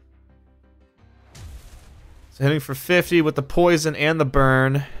hitting for 50 with the poison and the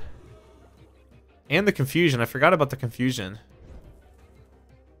burn. And the confusion. I forgot about the confusion.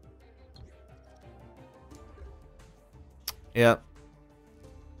 Yep.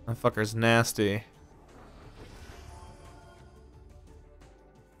 That fucker's nasty.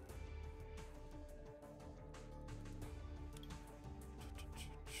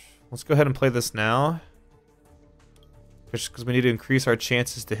 Let's go ahead and play this now. Because we need to increase our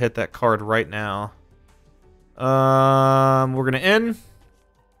chances to hit that card right now. We're gonna end.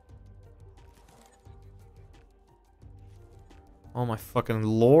 Oh my fucking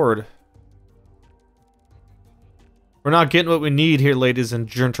lord. We're not getting what we need here, ladies and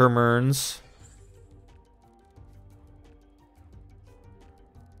gentlemen.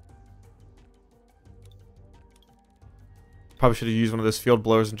 Probably should have used one of those field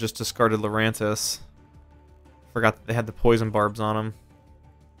blowers and just discarded Lurantis. Forgot that they had the poison barbs on them.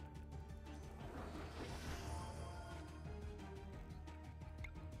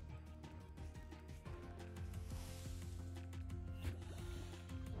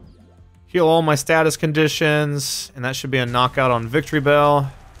 Heal all my status conditions, and that should be a knockout on Victory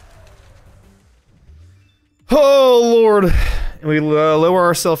Bell. Oh, Lord. And we lower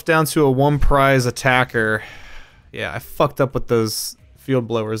ourselves down to a 1 prize attacker. Yeah, I fucked up with those field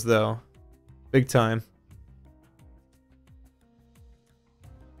blowers, though. Big time.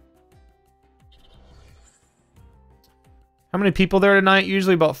 How many people there tonight?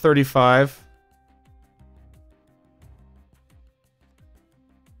 Usually about 35.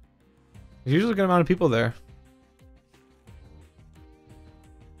 There's usually a good amount of people there.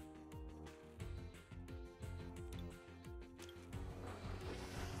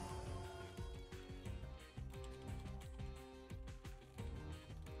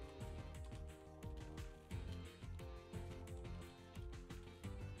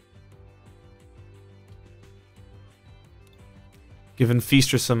 Giving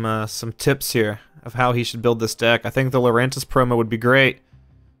Feaster some tips here of how he should build this deck. I think the Lurantis promo would be great.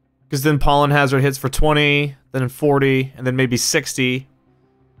 Because then Pollen Hazard hits for 20, then 40, and then maybe 60.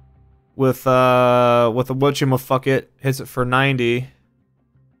 With a whatchamafucket hits it for 90.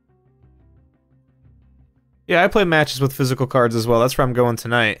 Yeah, I play matches with physical cards as well. That's where I'm going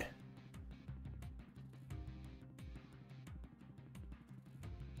tonight.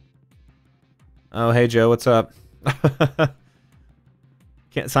 Oh, hey Joe, what's up?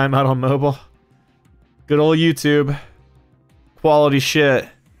 Can't time out on mobile. Good old YouTube. Quality shit.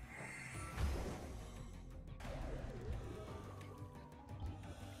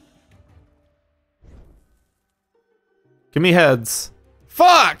 Give me heads.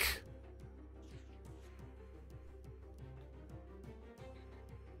 Fuck!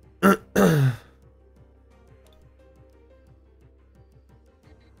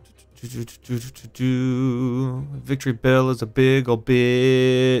 Victory Bell is a big ol'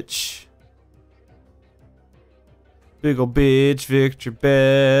 bitch. Big ol' bitch, Victory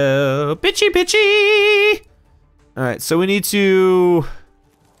Bell. Bitchy, bitchy! Alright, so we need to...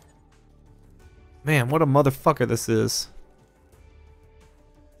 Man, what a motherfucker this is.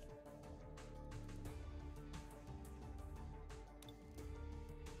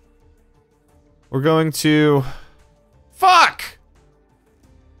 We're going to... Fuck!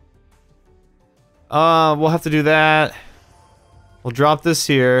 We'll have to do that. We'll drop this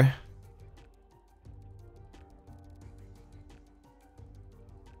here.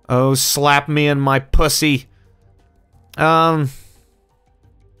 Oh, slap me in my pussy. We're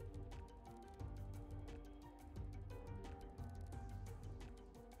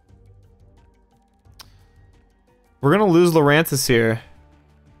gonna lose Lorantis here.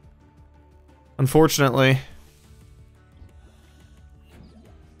 Unfortunately.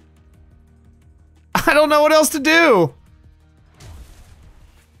 I don't know what else to do!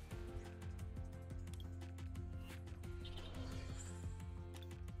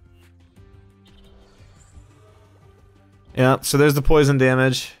 Yeah, so there's the poison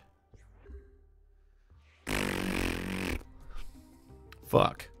damage.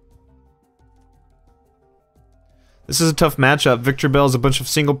 Fuck. This is a tough matchup. Victor Bell is a bunch of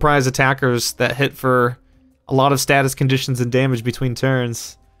single prize attackers that hit for a lot of status conditions and damage between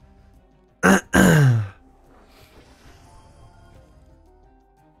turns.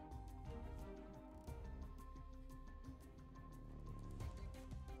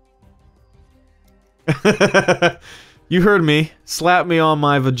 You heard me. Slap me on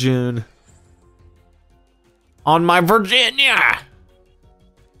my vajoon. On my Virginia!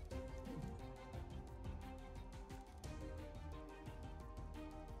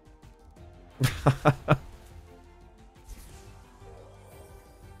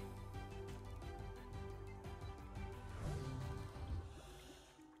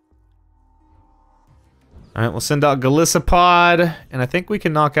 Alright, we'll send out Galissapod, and I think we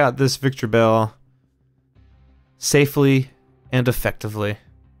can knock out this Victor Bell safely and effectively. I'm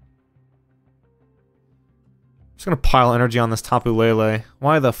just gonna pile energy on this Tapu Lele.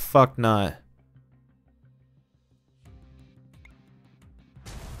 Why the fuck not?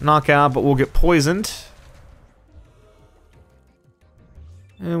 Knockout, but we'll get poisoned.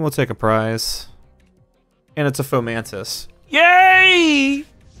 And we'll take a prize. And it's a Fomantis. Yay!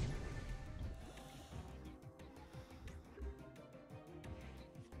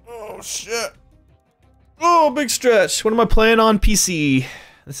 Oh shit. Oh, big stretch. What am I playing on PC?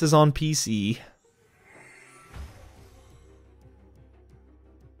 This is on PC.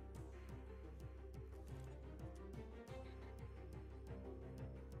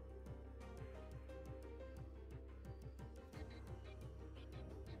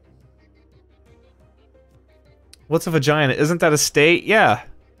 What's a vagina? Isn't that a state? Yeah.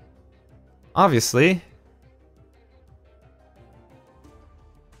 Obviously.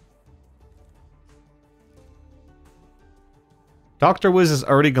 Dr. Wiz is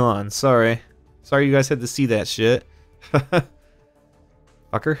already gone. Sorry. Sorry you guys had to see that shit.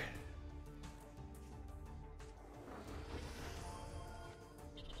 Fucker.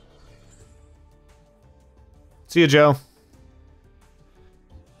 See ya, Joe.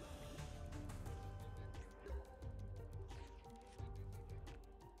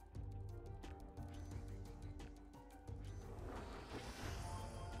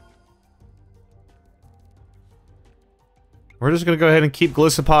 We're just gonna go ahead and keep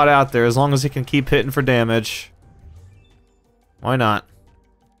Galissapod out there as long as he can keep hitting for damage. Why not?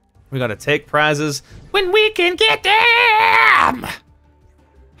 We gotta take prizes when we can get them!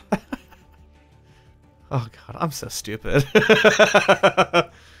 Oh god, I'm so stupid. Can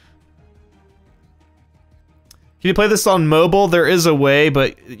you play this on mobile? There is a way,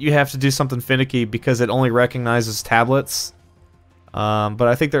 but you have to do something finicky because it only recognizes tablets. But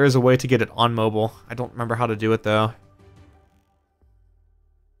I think there is a way to get it on mobile. I don't remember how to do it though.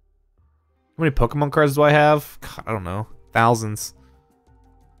 How many Pokemon cards do I have? God, I don't know. Thousands.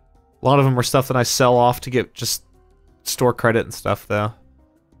 A lot of them are stuff that I sell off to get just store credit and stuff, though.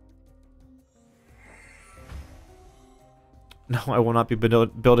 No, I will not be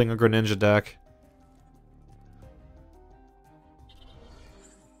building a Greninja deck.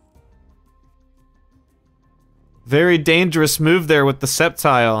 Very dangerous move there with the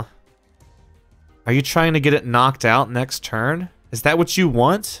Sceptile. Are you trying to get it knocked out next turn? Is that what you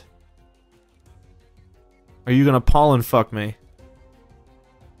want? Are you gonna pollen fuck me?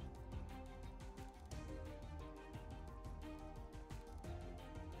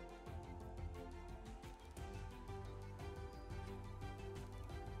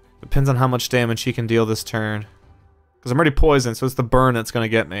 Depends on how much damage he can deal this turn. Because I'm already poisoned, so it's the burn that's gonna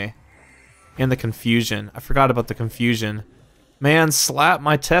get me. And the confusion. I forgot about the confusion. Man, slap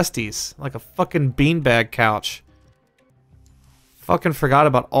my testes like a fucking beanbag couch. Fucking forgot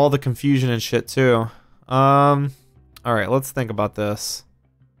about all the confusion and shit too. Alright, let's think about this.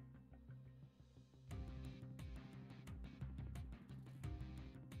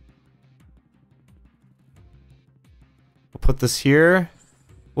 We'll put this here.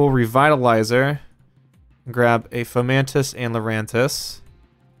 We'll Revitalizer. Grab a Fomantis and Lurantis.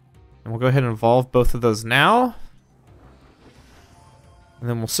 And we'll go ahead and evolve both of those now. And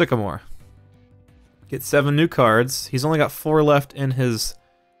then we'll Sycamore. Get 7 new cards. He's only got 4 left in his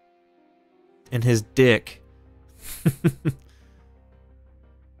dick.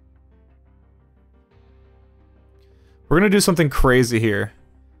 We're gonna do something crazy here.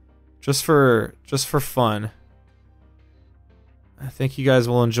 Just for fun. I think you guys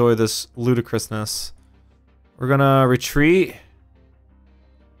will enjoy this ludicrousness. We're gonna retreat.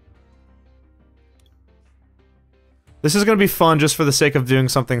 This is gonna be fun just for the sake of doing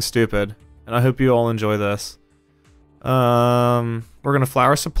something stupid. And I hope you all enjoy this. We're gonna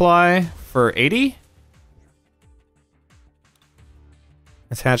Flower Supply for 80.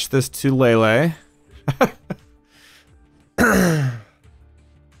 Attach this to Lele. I'm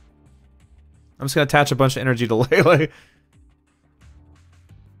just gonna attach a bunch of energy to Lele.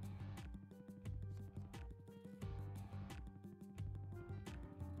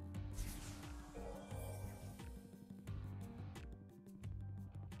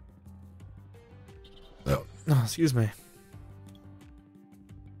 Oh, excuse me.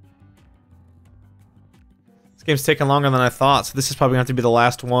 This game's taking longer than I thought, so this is probably going to have to be the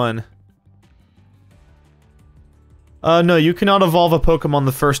last one. No, you cannot evolve a Pokemon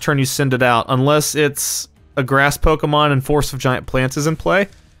the first turn you send it out, unless it's a grass Pokemon and Force of Giant Plants is in play,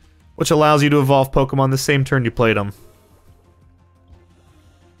 which allows you to evolve Pokemon the same turn you played them.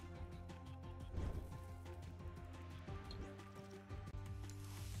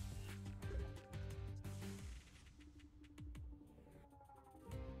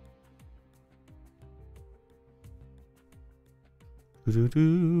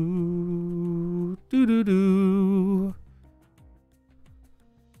 Do-do-do, do-do-do.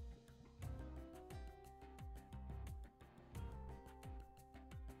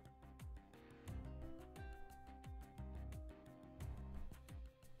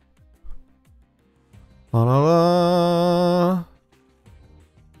 La la la.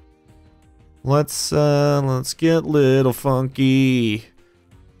 Let's get little funky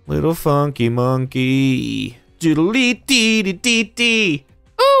monkey. Doodly dee dee dee dee.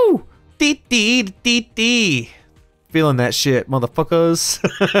 Ooh! Dee dee dee dee. Feeling that shit, motherfuckers.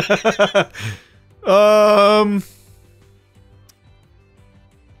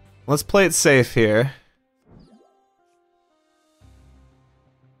 Let's play it safe here.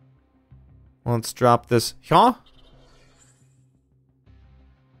 Let's drop this. Huh?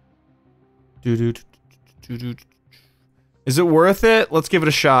 Is it worth it? Let's give it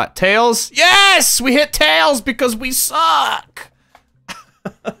a shot. Tails? Yes! We hit Tails because we suck!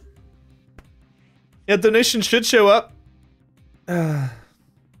 Yeah, donation should show up. Yeah,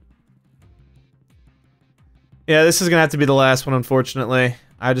 this is gonna have to be the last one, unfortunately.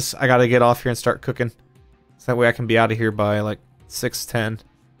 I gotta get off here and start cooking. So that way I can be out of here by, like, 6:10.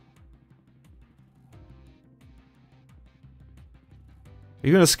 Are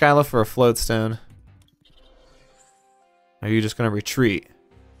you gonna Skyla for a Floatstone? Or are you just gonna retreat?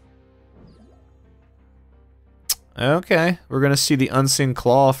 Okay, we're gonna see the Unseen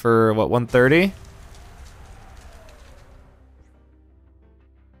Claw for, what, 130?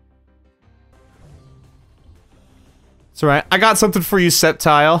 It's alright, I got something for you,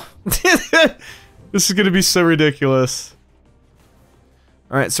 Sceptile. This is gonna be so ridiculous.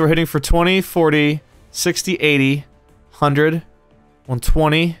 Alright, so we're hitting for 20, 40, 60, 80, 100,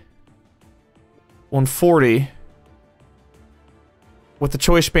 120, 140. With the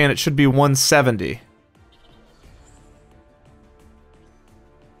Choice Band, it should be 170.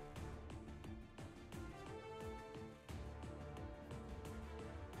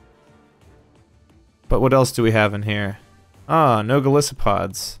 But what else do we have in here? Ah, no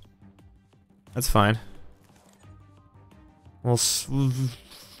Galicipods. That's fine. We'll feed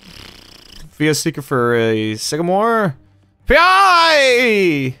via Seeker for a Sycamore.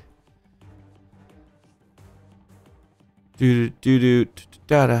 Pi!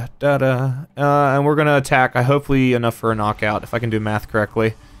 Da-da-da-da. And we're gonna attack. I hopefully enough for a knockout, if I can do math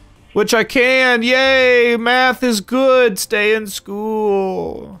correctly. Which I can! Yay! Math is good! Stay in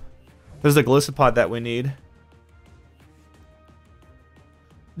school! There's the Glycopod that we need.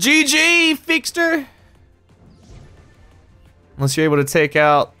 GG! Fixter! Unless you're able to take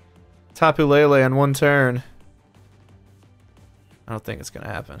out Tapu Lele in one turn. I don't think it's gonna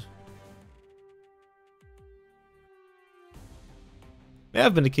happen. Yeah,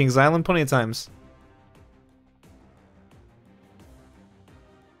 I've been to Kings Island plenty of times.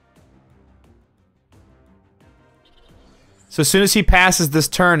 So as soon as he passes this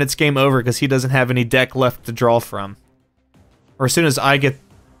turn, it's game over because he doesn't have any deck left to draw from. Or as soon as I get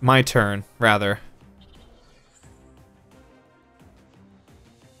my turn, rather.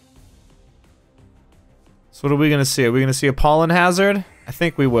 So what are we gonna see? Are we gonna see a Pollen Hazard? I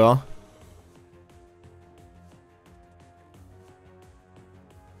think we will.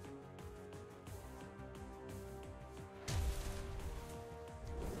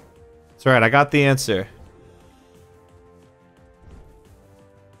 That's right, I got the answer.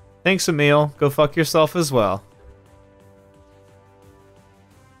 Thanks, Emil. Go fuck yourself as well.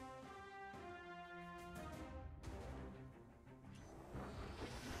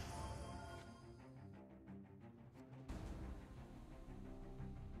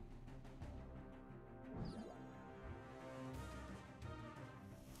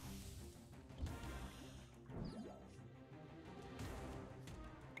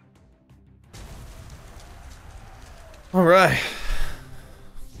 All right.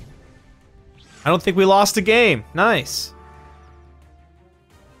 I don't think we lost a game. Nice.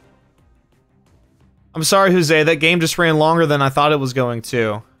 I'm sorry, Jose. That game just ran longer than I thought it was going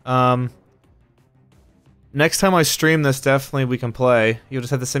to. Next time I stream this, definitely we can play. You'll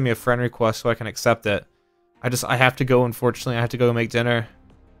just have to send me a friend request so I can accept it. I have to go, unfortunately. I have to go make dinner.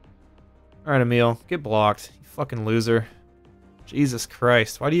 Alright, Emil. Get blocked. You fucking loser. Jesus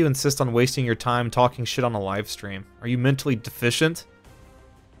Christ. Why do you insist on wasting your time talking shit on a live stream? Are you mentally deficient?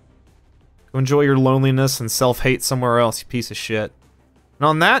 Go enjoy your loneliness and self-hate somewhere else, you piece of shit. And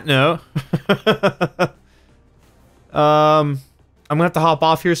on that note, I'm gonna have to hop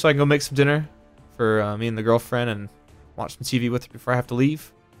off here so I can go make some dinner for me and the girlfriend and watch some TV with her before I have to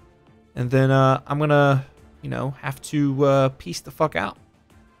leave. And then I'm gonna, you know, have to peace the fuck out.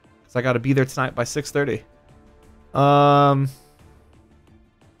 Because I gotta be there tonight by 6:30.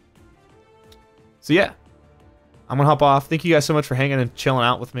 So yeah. I'm gonna hop off. Thank you guys so much for hanging and chilling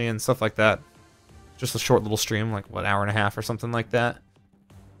out with me and stuff like that. Just a short little stream, like, what, hour and a half or something like that?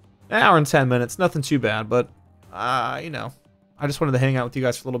 An hour and 10 minutes, nothing too bad, but, you know, I just wanted to hang out with you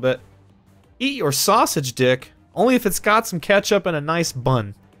guys for a little bit. Eat your sausage, dick. Only if it's got some ketchup and a nice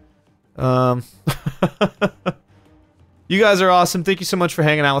bun. You guys are awesome. Thank you so much for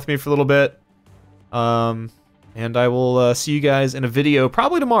hanging out with me for a little bit. And I will see you guys in a video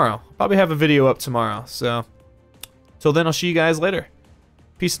probably tomorrow. Probably have a video up tomorrow, so... Till then, I'll see you guys later.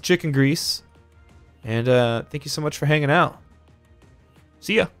 Piece of chicken grease. And thank you so much for hanging out.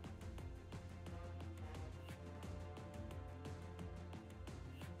 See ya.